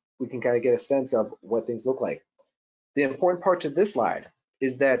so we can kind of get a sense of what things look like. The important part to this slide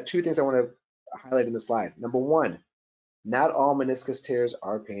is that two things I want to highlight in the slide. Number one, not all meniscus tears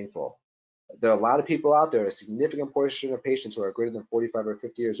are painful. There are a lot of people out there, a significant portion of patients who are greater than 45 or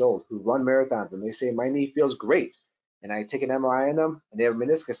 50 years old, who run marathons, and they say, my knee feels great. And I take an MRI on them, and they have a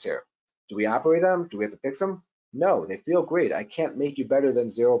meniscus tear. Do we operate them? Do we have to fix them? No, they feel great. I can't make you better than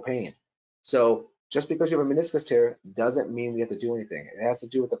zero pain. So just because you have a meniscus tear doesn't mean we have to do anything. It has to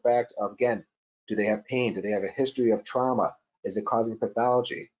do with the fact of, again, do they have pain? Do they have a history of trauma? Is it causing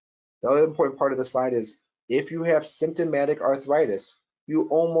pathology? The other important part of the slide is, if you have symptomatic arthritis, you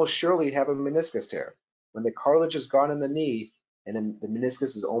almost surely have a meniscus tear. When the cartilage is gone in the knee, and then the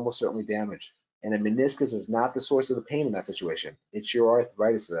meniscus is almost certainly damaged. And the meniscus is not the source of the pain in that situation. It's your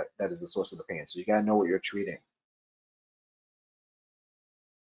arthritis that is the source of the pain. So you gotta know what you're treating.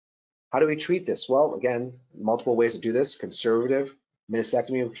 How do we treat this? Well, again, multiple ways to do this. Conservative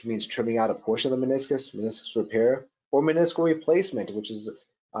meniscectomy, which means trimming out a portion of the meniscus repair, or meniscal replacement, which is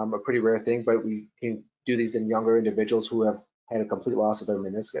a pretty rare thing, but we can do these in younger individuals who have had a complete loss of their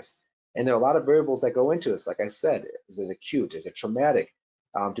meniscus. And there are a lot of variables that go into this. Like I said, is it acute? Is it traumatic?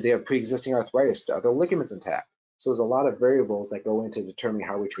 Do they have pre-existing arthritis? Are their ligaments intact? So there's a lot of variables that go into determining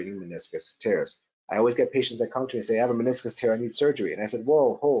how we're treating meniscus tears. I always get patients that come to me and say, I have a meniscus tear, I need surgery. And I said,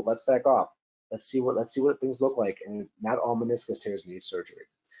 whoa, hold, let's back off. Let's see what things look like. And not all meniscus tears need surgery.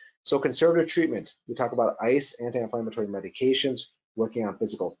 So conservative treatment, we talk about ICE, anti-inflammatory medications, working on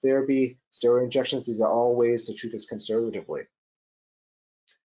physical therapy, steroid injections. These are all ways to treat this conservatively.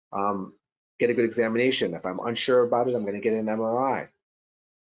 Get a good examination. If I'm unsure about it, I'm going to get an MRI.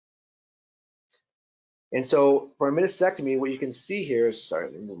 And so for a meniscectomy, what you can see here is, sorry,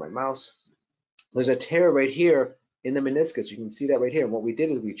 let me move my mouse. There's a tear right here in the meniscus. You can see that right here. And what we did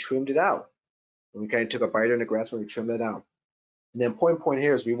is we trimmed it out. And we kind of took a biter and a grasp and we trimmed that out. And the important point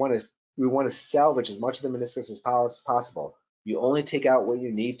here is we want to salvage as much of the meniscus as possible. You only take out what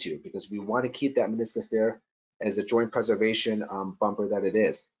you need to, because we want to keep that meniscus there as a joint preservation bumper that it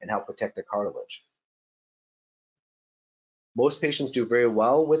is, and help protect the cartilage. Most patients do very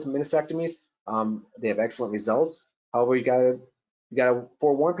well with meniscectomies. They have excellent results. However, you gotta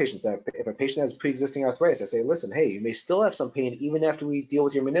forewarn patients that if a patient has pre-existing arthritis, I say, listen, hey, you may still have some pain even after we deal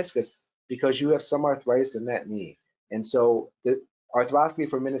with your meniscus, because you have some arthritis in that knee. And so the arthroscopy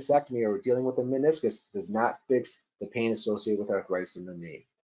for meniscectomy, or dealing with the meniscus, does not fix the pain associated with arthritis in the knee.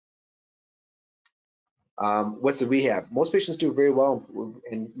 What's the rehab? Most patients do very well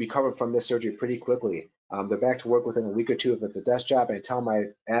and recover from this surgery pretty quickly. They're back to work within a week or two if it's a desk job. And I tell my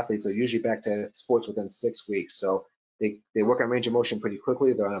athletes they're usually back to sports within 6 weeks. So they work on range of motion pretty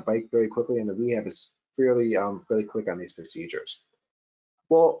quickly. They're on a bike very quickly, and the rehab is fairly quick on these procedures.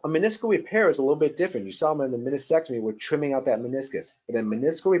 Well, a meniscal repair is a little bit different. You saw them in the meniscectomy, we're trimming out that meniscus. But a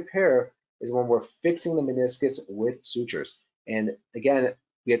meniscal repair is when we're fixing the meniscus with sutures. And again,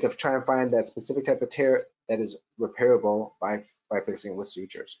 we have to try and find that specific type of tear that is repairable by fixing it with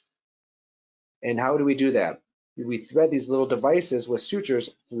sutures. And how do we do that? We thread these little devices with sutures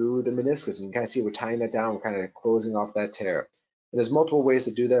through the meniscus. And you can kind of see we're tying that down, we're kind of closing off that tear. And there's multiple ways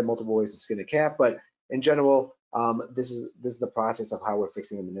to do that, multiple ways to skin a cat, but in general, this is the process of how we're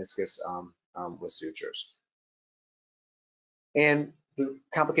fixing the meniscus with sutures. And the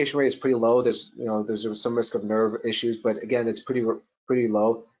complication rate is pretty low. There's some risk of nerve issues, but again, it's pretty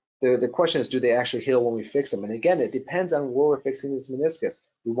low. The question is, do they actually heal when we fix them? And again, it depends on where we're fixing this meniscus.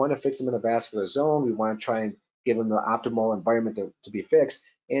 We want to fix them in the vascular zone. We want to try and give them the optimal environment to be fixed.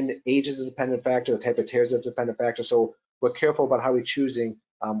 And age is a dependent factor. The type of tears is a dependent factor. So we're careful about how we're choosing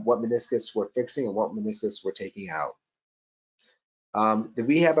what meniscus we're fixing and what meniscus we're taking out. The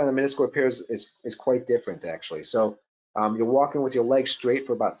rehab on the meniscal repairs is quite different, actually. So you're walking with your legs straight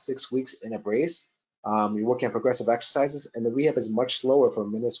for about 6 weeks in a brace. You're working on progressive exercises, and the rehab is much slower for a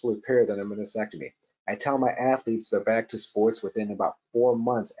meniscal repair than a meniscectomy. I tell my athletes they're back to sports within about 4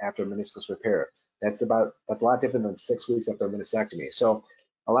 months after a meniscus repair. That's a lot different than 6 weeks after a meniscectomy. So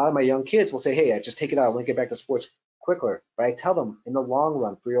a lot of my young kids will say, hey, I just take it out, I want to get back to sports quicker. But I tell them, in the long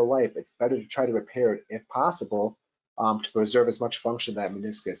run, for your life, it's better to try to repair it if possible, to preserve as much function of that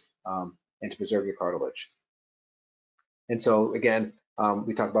meniscus and to preserve your cartilage. And so again,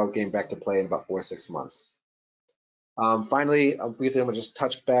 we talk about getting back to play in about 4 to 6 months. Finally, briefly, I'm going to just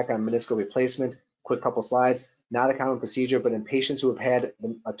touch back on meniscal replacement. Quick couple slides. Not a common procedure, but in patients who have had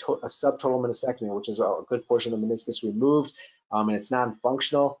a subtotal meniscectomy, which is a good portion of the meniscus removed, and it's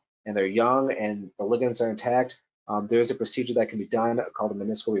non-functional, and they're young, and the ligaments are intact, there is a procedure that can be done called a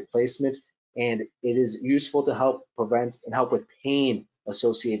meniscal replacement, and it is useful to help prevent and help with pain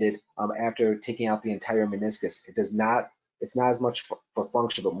associated after taking out the entire meniscus. It's not as much for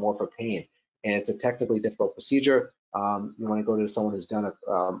function, but more for pain, and it's a technically difficult procedure. You want to go to someone who's done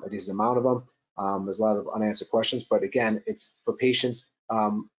a decent amount of them. There's a lot of unanswered questions, but again, it's for patients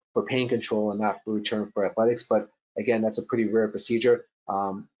for pain control and not for return for athletics. But again, that's a pretty rare procedure.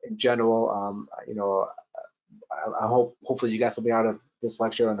 In general, I hopefully you got something out of this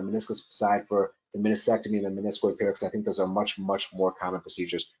lecture on the meniscus side for the meniscectomy and the meniscal repair, because I think those are much more common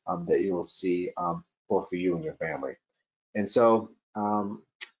procedures that you will see both for you and your family. And so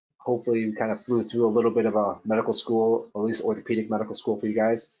hopefully you kind of flew through a little bit of a medical school, at least orthopedic medical school for you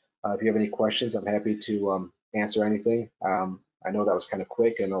guys. If you have any questions, I'm happy to answer anything. I know that was kind of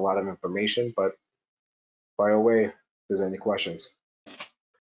quick and a lot of information, but fire away if there's any questions.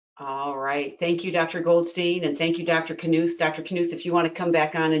 All right. Thank you, Dr. Goldstein, and thank you, Dr. Knuth. Dr. Knuth, if you want to come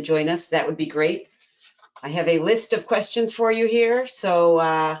back on and join us, that would be great. I have a list of questions for you here,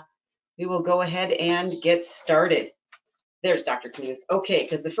 so we will go ahead and get started. There's Dr. Knuth. Okay,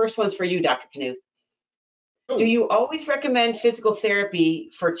 because the first one's for you, Dr. Knuth. Do you always recommend physical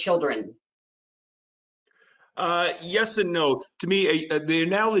therapy for children? Yes and no. To me, the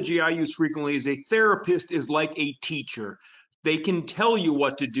analogy I use frequently is a therapist is like a teacher. They can tell you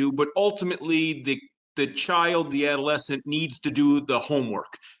what to do, but ultimately the child, the adolescent, needs to do the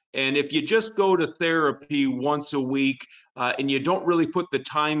homework. And if you just go to therapy once a week and you don't really put the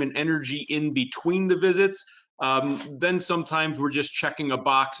time and energy in between the visits, then sometimes we're just checking a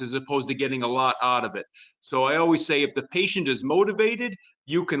box as opposed to getting a lot out of it. So I always say if the patient is motivated,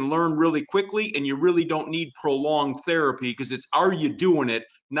 you can learn really quickly, and you really don't need prolonged therapy because it's, are you doing it,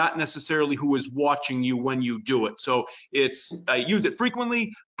 not necessarily who is watching you when you do it. So it's, I use it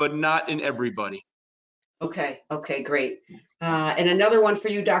frequently, but not in everybody. Okay, great. And another one for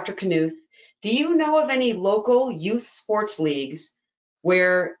you, Dr. Knuth. Do you know of any local youth sports leagues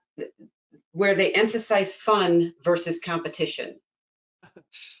where they emphasize fun versus competition?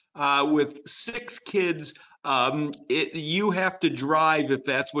 With 6 kids, you have to drive if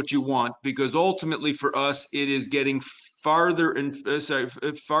that's what you want, because ultimately for us, it is getting farther and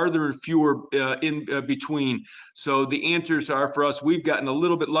fewer in between. So the answers are, for us, we've gotten a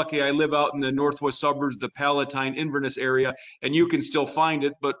little bit lucky. I live out in the northwest suburbs, the Palatine, Inverness area, and you can still find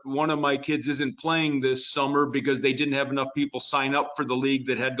it. But one of my kids isn't playing this summer because they didn't have enough people sign up for the league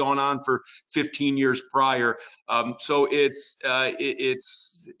that had gone on for 15 years prior. So it's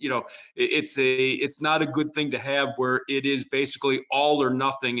not a good thing to have where it is basically all or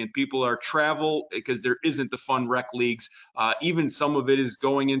nothing, and people are travel because there isn't the fun rec leagues. Even some of it is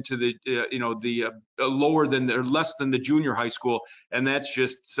going into the, lower than or less than the junior high school. And that's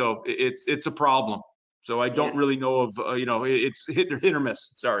just, so it's a problem. So I don't really know of, it's hit or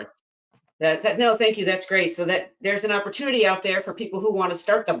miss. Sorry. No, thank you. That's great. So that there's an opportunity out there for people who want to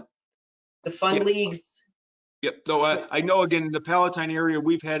start the fun leagues. Yep. Though I know, again, in the Palatine area,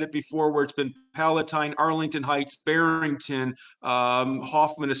 we've had it before where it's been Palatine, Arlington Heights, Barrington,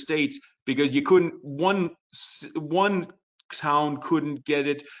 Hoffman Estates, because you couldn't, one town couldn't get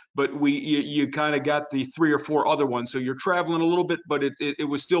it, but you kind of got the 3 or 4 other ones. So you're traveling a little bit, but it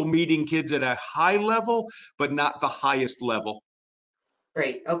was still meeting kids at a high level, but not the highest level.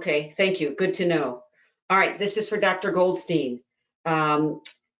 Great. Okay. Thank you. Good to know. All right. This is for Dr. Goldstein. And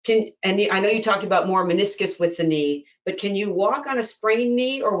I know you talked about more meniscus with the knee, but can you walk on a sprained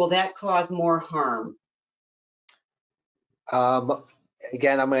knee, or will that cause more harm?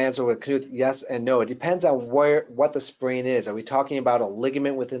 Again, I'm going to answer with Knuth, yes and no. It depends on what the sprain is. Are we talking about a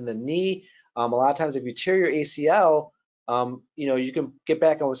ligament within the knee? A lot of times, if you tear your ACL, you can get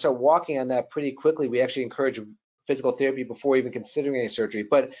back and start walking on that pretty quickly. We actually encourage physical therapy before even considering any surgery.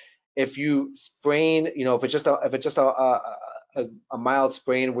 But if you sprain, if it's just a mild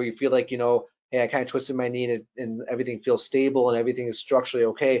sprain where you feel like, hey, I kind of twisted my knee and everything feels stable and everything is structurally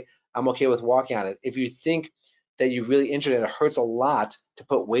okay, I'm okay with walking on it. If you think that you really injured it, it hurts a lot to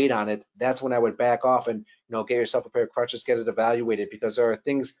put weight on it, that's when I would back off and get yourself a pair of crutches, get it evaluated, because there are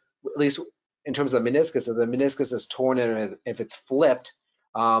things, at least in terms of the meniscus, if the meniscus is torn and if it's flipped,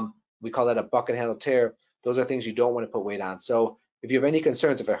 we call that a bucket handle tear. Those are things you don't want to put weight on. So if you have any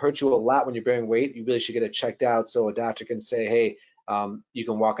concerns, if it hurts you a lot when you're bearing weight, you really should get it checked out so a doctor can say, hey, you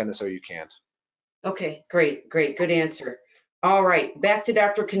can walk on this or you can't. Okay, great, good answer. All right, back to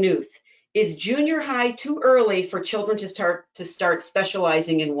Dr. Knuth. Is junior high too early for children to start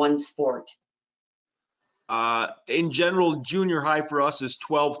specializing in one sport? In general, junior high for us is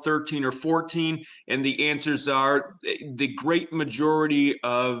 12, 13, or 14, and the answers are the great majority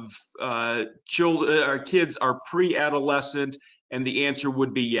of kids are pre-adolescent, and the answer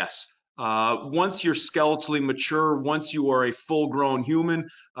would be yes. Once you're skeletally mature, once you are a full-grown human,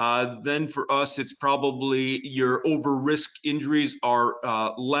 then for us, it's probably your over-risk injuries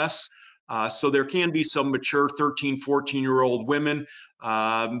are less. So there can be some mature 13, 14-year-old women,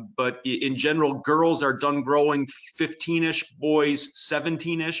 but in general, girls are done growing 15-ish, boys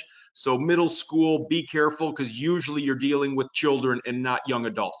 17-ish. So middle school, be careful, because usually you're dealing with children and not young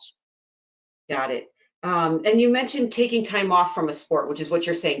adults. Got it. And you mentioned taking time off from a sport, which is what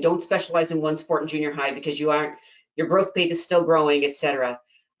you're saying. Don't specialize in one sport in junior high because your growth plate is still growing, etc.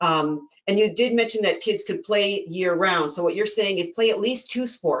 And you did mention that kids could play year round. So what you're saying is play at least 2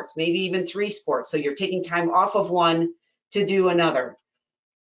 sports, maybe even 3 sports. So you're taking time off of one to do another.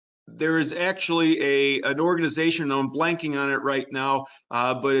 There is actually an organization, I'm blanking on it right now,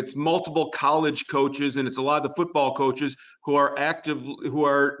 but it's multiple college coaches, and it's a lot of the football coaches who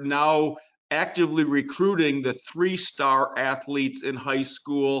are now actively recruiting the 3-star athletes in high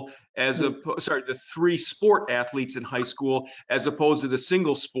school the 3-sport athletes in high school as opposed to the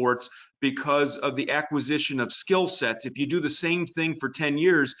single sports, because of the acquisition of skill sets. If you do the same thing for 10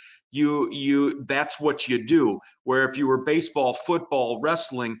 years, that's what you do. Where if you were baseball, football,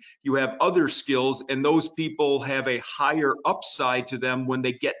 wrestling, you have other skills, and those people have a higher upside to them when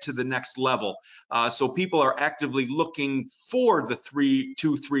they get to the next level. So people are actively looking for the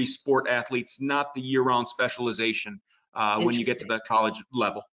 2-3 sport athletes, not the year-round specialization when you get to the college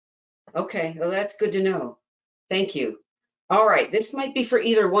level. Okay, well, that's good to know. Thank you. All right, this might be for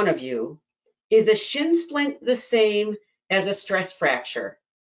either one of you. Is a shin splint the same as a stress fracture?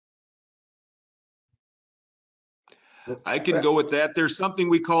 I can go with that. There's something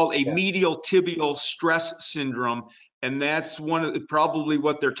we call a medial tibial stress syndrome, and that's probably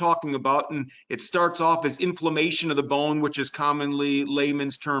what they're talking about. And it starts off as inflammation of the bone, which is commonly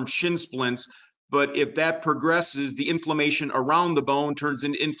layman's term shin splints. But if that progresses, the inflammation around the bone turns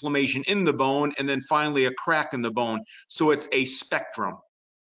into inflammation in the bone, and then finally a crack in the bone. So it's a spectrum.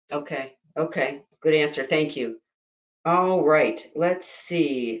 Okay, good answer. Thank you. All right, let's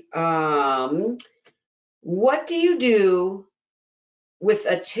see. What do you do with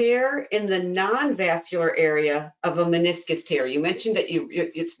a tear in the non-vascular area of a meniscus tear? You mentioned that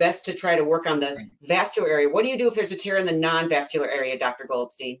it's best to try to work on the vascular area. What do you do if there's a tear in the non-vascular area, Dr.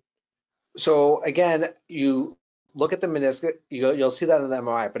 Goldstein? So again, you look at the meniscus, you'll see that in the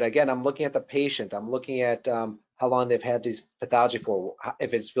MRI. But again, I'm looking at the patient. I'm looking at how long they've had these pathology for,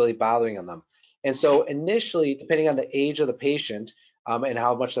 if it's really bothering them. And so initially, depending on the age of the patient and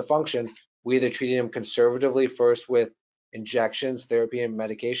how much the function, we either treated them conservatively first with injections, therapy, and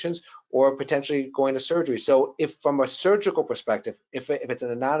medications, or potentially going to surgery. So if from a surgical perspective, if it's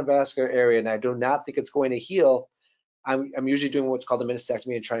in a non-vascular area and I do not think it's going to heal, I'm usually doing what's called a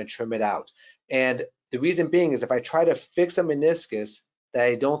meniscectomy and trying to trim it out. And the reason being is if I try to fix a meniscus that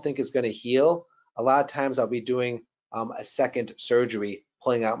I don't think is going to heal, a lot of times I'll be doing a second surgery,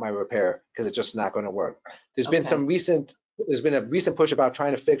 pulling out my repair, because it's just not going to work. There's been a recent push about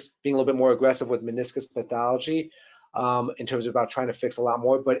trying to fix, being a little bit more aggressive with meniscus pathology, in terms of about trying to fix a lot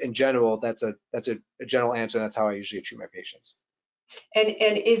more. But in general, that's a general answer. And that's how I usually treat my patients. And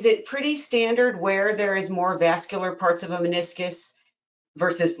is it pretty standard where there is more vascular parts of a meniscus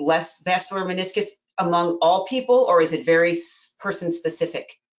versus less vascular meniscus among all people, or is it very person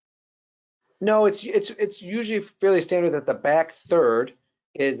specific? No, it's usually fairly standard that the back third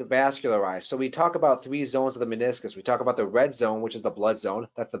is vascularized. So we talk about 3 zones of the meniscus. We talk about the red zone, which is the blood zone.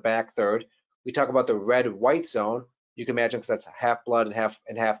 That's the back third. We talk about the red-white zone. You can imagine, because that's half blood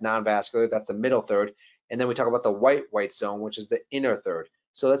and half non-vascular. That's the middle third. And then we talk about the white zone, which is the inner third.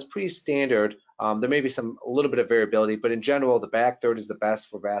 So that's pretty standard. There may be a little bit of variability, but in general, the back third is the best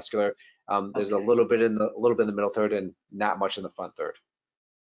for vascular. There's a little bit in the middle third and not much in the front third.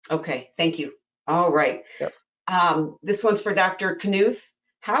 Okay, thank you. All right. Yep. This one's for Dr. Knuth.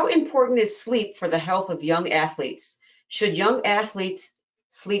 How important is sleep for the health of young athletes? Should young athletes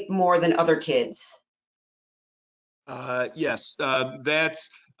sleep more than other kids? Yes,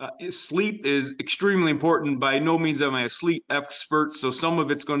 sleep is extremely important. By no means am I a sleep expert, so some of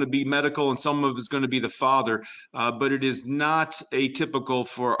it's going to be medical and some of it's going to be the father, but it is not atypical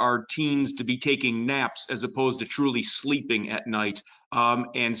for our teens to be taking naps as opposed to truly sleeping at night.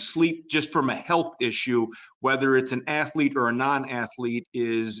 And sleep, just from a health issue, whether it's an athlete or a non-athlete,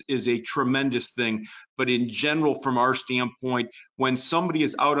 is a tremendous thing. But in general, from our standpoint, when somebody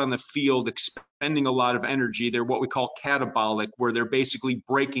is out on the field expending a lot of energy, they're what we call catabolic, where they're basically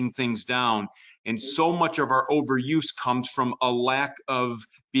breaking things down. And so much of our overuse comes from a lack of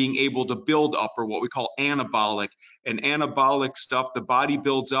being able to build up, or what we call anabolic. And anabolic stuff, the body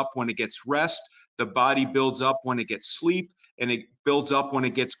builds up when it gets rest, the body builds up when it gets sleep, and it builds up when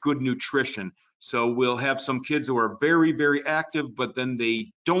it gets good nutrition. So we'll have some kids who are very, very active, but then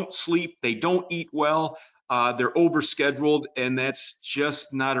they don't sleep, they don't eat well, they're overscheduled, and that's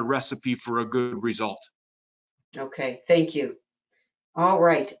just not a recipe for a good result. Okay, thank you. All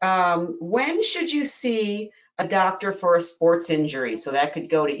right. When should you see a doctor for a sports injury? So that could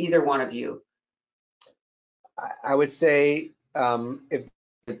go to either one of you. I would say if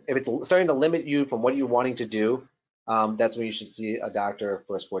it's starting to limit you from what you're wanting to do, that's when you should see a doctor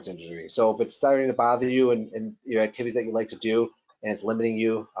for a sports injury. So if it's starting to bother you and your activities that you like to do and it's limiting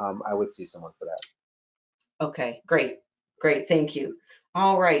you, I would see someone for that. Okay, great, thank you.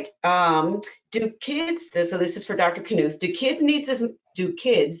 All right. Do kids, so this is for Dr. Knuth, do kids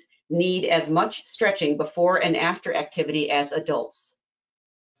need as much stretching before and after activity as adults?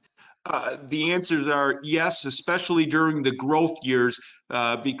 The answers are yes, especially during the growth years,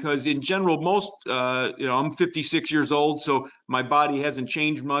 because in general, I'm 56 years old, so my body hasn't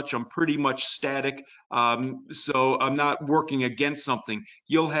changed much. I'm pretty much static, so I'm not working against something.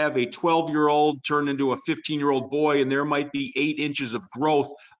 You'll have a 12-year-old turn into a 15-year-old boy, and there might be 8 inches of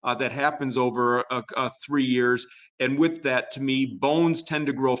growth that happens over 3 years. And with that, to me, bones tend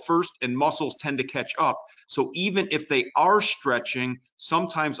to grow first and muscles tend to catch up. So even if they are stretching,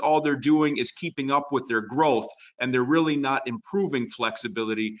 sometimes all they're doing is keeping up with their growth and they're really not improving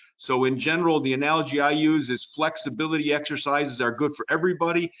flexibility. So in general, the analogy I use is flexibility exercises are good for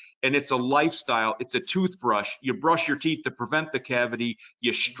everybody, and it's a lifestyle. It's a toothbrush. You brush your teeth to prevent the cavity,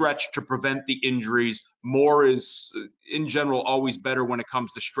 you stretch to prevent the injuries. More is, in general, always better when it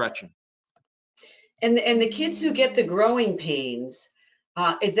comes to stretching. And the kids who get the growing pains,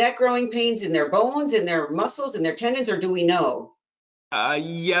 is that growing pains in their bones, in their muscles, in their tendons, or do we know?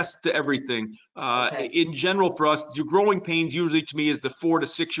 Yes to everything. Okay. In general, for us, the growing pains usually to me is the 4 to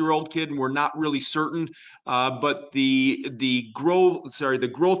 6 year old kid, and we're not really certain. But the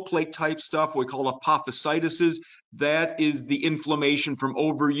growth plate type stuff we call apophysitis, that is the inflammation from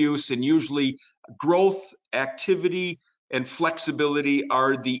overuse, and usually growth, activity, and flexibility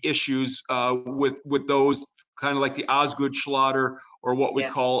are the issues with those, kind of like the Osgood-Schlatter, or what we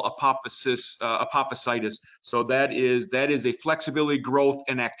call apophysitis. So that is a flexibility, growth,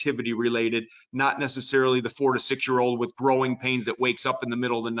 and activity related, not necessarily the 4 to 6 year old with growing pains that wakes up in the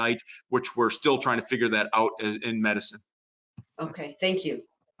middle of the night, which we're still trying to figure that out in medicine. Okay, thank you.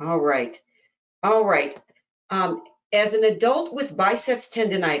 All right. As an adult with biceps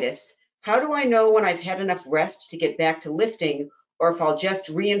tendonitis, how do I know when I've had enough rest to get back to lifting, or if I'll just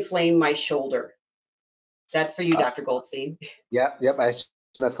re-inflame my shoulder? That's for you, Dr. Goldstein. Yep,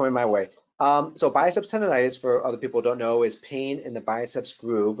 that's coming my way. So biceps tendonitis, for other people who don't know, is pain in the biceps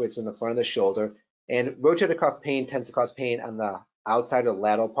groove. It's in the front of the shoulder. And rotator cuff pain tends to cause pain on the outside of the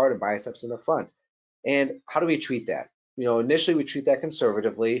lateral part of biceps in the front. And how do we treat that? Initially we treat that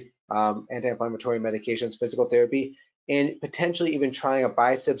conservatively, anti-inflammatory medications, physical therapy, and potentially even trying a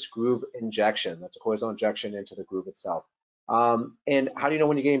biceps groove injection. That's a cortisone injection into the groove itself. And how do you know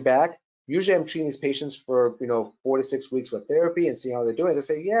when you're getting back? Usually I'm treating these patients for 4 to 6 weeks with therapy and seeing how they're doing. They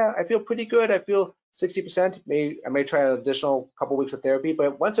say, yeah, I feel pretty good. I feel 60%. I may try an additional couple weeks of therapy,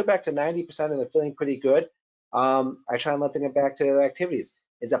 but once they're back to 90% and they're feeling pretty good, I try and let them get back to their activities.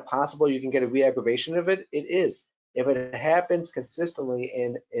 Is it possible you can get a re-aggravation of it? It is. If it happens consistently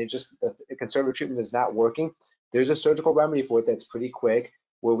and just the conservative treatment is not working, there's a surgical remedy for it that's pretty quick,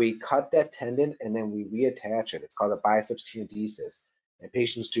 where we cut that tendon and then we reattach it. It's called a biceps tenodesis. And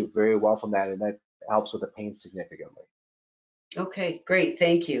patients do very well from that, and that helps with the pain significantly. Okay, great.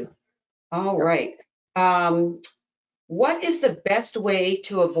 Thank you. All right. What is the best way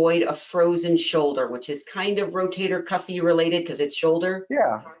to avoid a frozen shoulder, which is kind of rotator cuffy related because it's shoulder?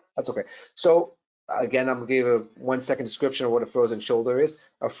 Yeah, that's okay. So again, I'm gonna give a 1-second description of what a frozen shoulder is.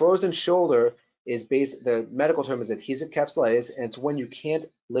 A frozen shoulder is the medical term is adhesive capsulitis, and it's when you can't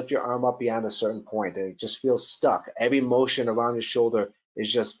lift your arm up beyond a certain point and it just feels stuck. Every motion around your shoulder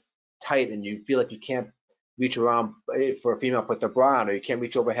is just tight and you feel like you can't reach around. For a female, put their bra on, or you can't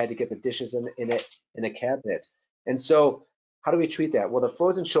reach overhead to get the dishes in a cabinet. And so how do we treat that? Well, the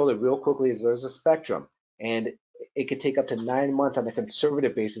frozen shoulder, real quickly, is there's a spectrum, and it could take up to 9 months on a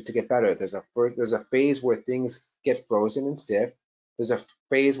conservative basis to get better. There's a phase where things get frozen and stiff. There's a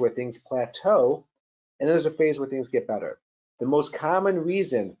phase where things plateau, and there's a phase where things get better. The most common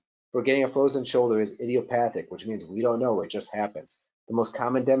reason for getting a frozen shoulder is idiopathic, which means we don't know, it just happens. The most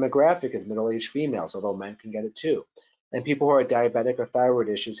common demographic is middle-aged females, although men can get it too. And people who are diabetic or thyroid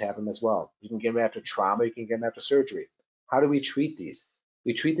issues have them as well. You can get them after trauma, you can get them after surgery. How do we treat these?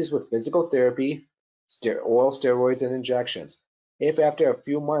 We treat this with physical therapy, oral steroids, and injections. If after a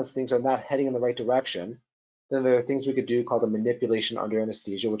few months things are not heading in the right direction, then there are things we could do called a manipulation under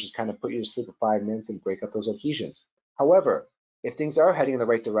anesthesia, which is kind of put you to sleep for 5 minutes and break up those adhesions. However, if things are heading in the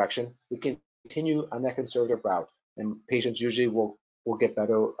right direction, we can continue on that conservative route, and patients usually will get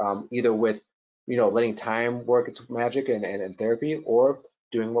better either with letting time work its magic and therapy, or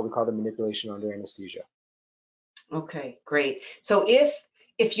doing what we call the manipulation under anesthesia. Okay, great. So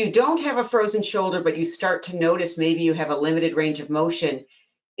if you don't have a frozen shoulder, but you start to notice maybe you have a limited range of motion,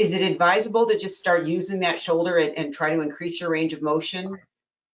 is it advisable to just start using that shoulder and try to increase your range of motion?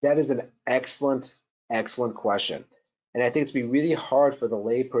 That is an excellent question. And I think it's be really hard for the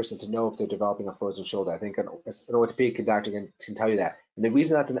lay person to know if they're developing a frozen shoulder. I think an orthopedic doctor can tell you that. And the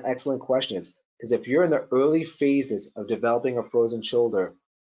reason that's an excellent question is because if you're in the early phases of developing a frozen shoulder,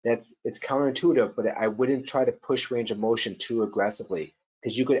 it's counterintuitive, but I wouldn't try to push range of motion too aggressively,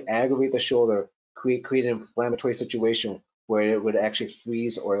 because you could aggravate the shoulder, create an inflammatory situation where it would actually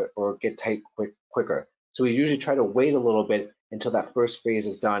freeze or get tight quicker. So we usually try to wait a little bit until that first phase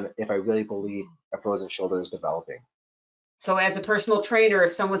is done if I really believe a frozen shoulder is developing. So as a personal trainer,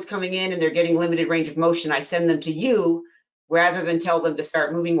 if someone's coming in and they're getting limited range of motion, I send them to you rather than tell them to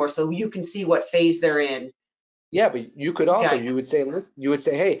start moving more, so you can see what phase they're in. Yeah, but you could also, you would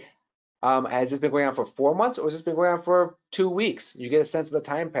say, hey, has this been going on for 4 months, or has this been going on for 2 weeks? You get a sense of the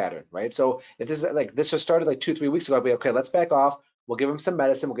time pattern, right? So if this is like, this just started like 2-3 weeks ago, I'd be okay, let's back off. We'll give them some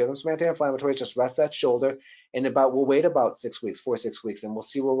medicine. We'll give them some anti-inflammatories, just rest that shoulder. And we'll wait about 6 weeks, 4-6 weeks, and we'll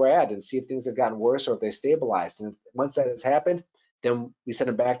see where we're at and see if things have gotten worse or if they stabilized. And once that has happened, then we send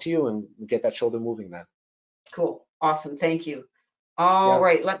them back to you and we get that shoulder moving then. Cool. Awesome. Thank you. All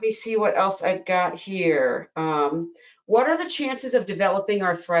right. Let me see what else I've got here. What are the chances of developing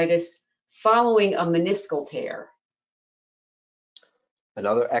arthritis following a meniscal tear?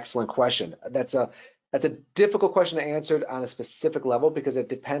 Another excellent question. That's a difficult question to answer on a specific level because it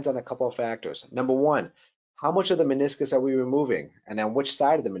depends on a couple of factors. Number one, how much of the meniscus are we removing, and on which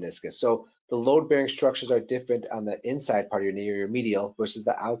side of the meniscus? So the load-bearing structures are different on the inside part of your knee, or your medial, versus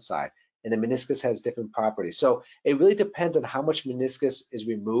the outside, and the meniscus has different properties. So it really depends on how much meniscus is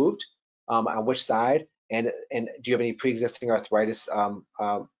removed, on which side, and do you have any pre-existing arthritis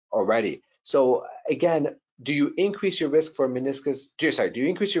already? So again, do you increase your risk for meniscus? Do you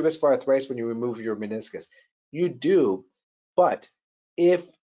increase your risk for arthritis when you remove your meniscus? You do, but if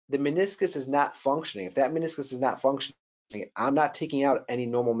the meniscus is not functioning, if that meniscus is not functioning, I'm not taking out any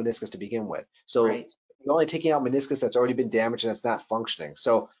normal meniscus to begin with. So you're only taking out meniscus that's already been damaged and that's not functioning.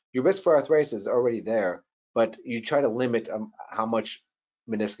 So your risk for arthritis is already there, but you try to limit how much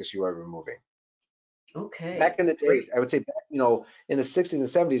meniscus you are removing. Okay. Back in the Great. days, I would say, back, in the 60s and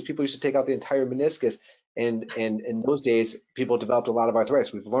 70s, people used to take out the entire meniscus, and in those days, people developed a lot of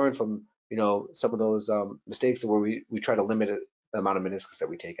arthritis. We've learned from some of those mistakes where we try to limit the amount of meniscus that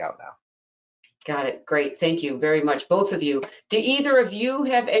we take out now. Got it. Great. Thank you very much, both of you. Do either of you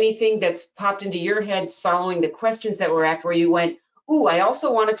have anything that's popped into your heads following the questions that were asked where you went, ooh, I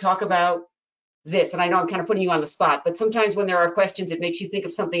also want to talk about this? And I know I'm kind of putting you on the spot, but sometimes when there are questions, it makes you think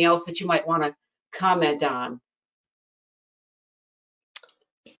of something else that you might want to comment on.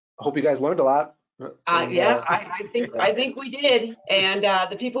 I hope you guys learned a lot. Yeah, I think we did, and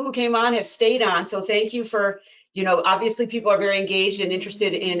the people who came on have stayed on. So thank you for, obviously people are very engaged and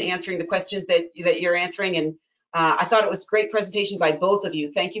interested in answering the questions that you're answering, and I thought it was a great presentation by both of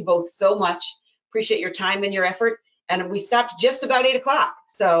you. Thank you both so much. Appreciate your time and your effort. And we stopped just about 8 o'clock,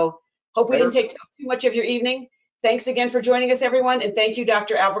 so hope we didn't take too much of your evening. Thanks again for joining us, everyone, and thank you,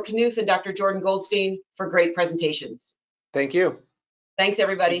 Dr. Albert Knuth and Dr. Jordan Goldstein, for great presentations. Thank you. Thanks,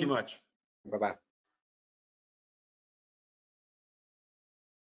 everybody. Thank you much. Bye-bye.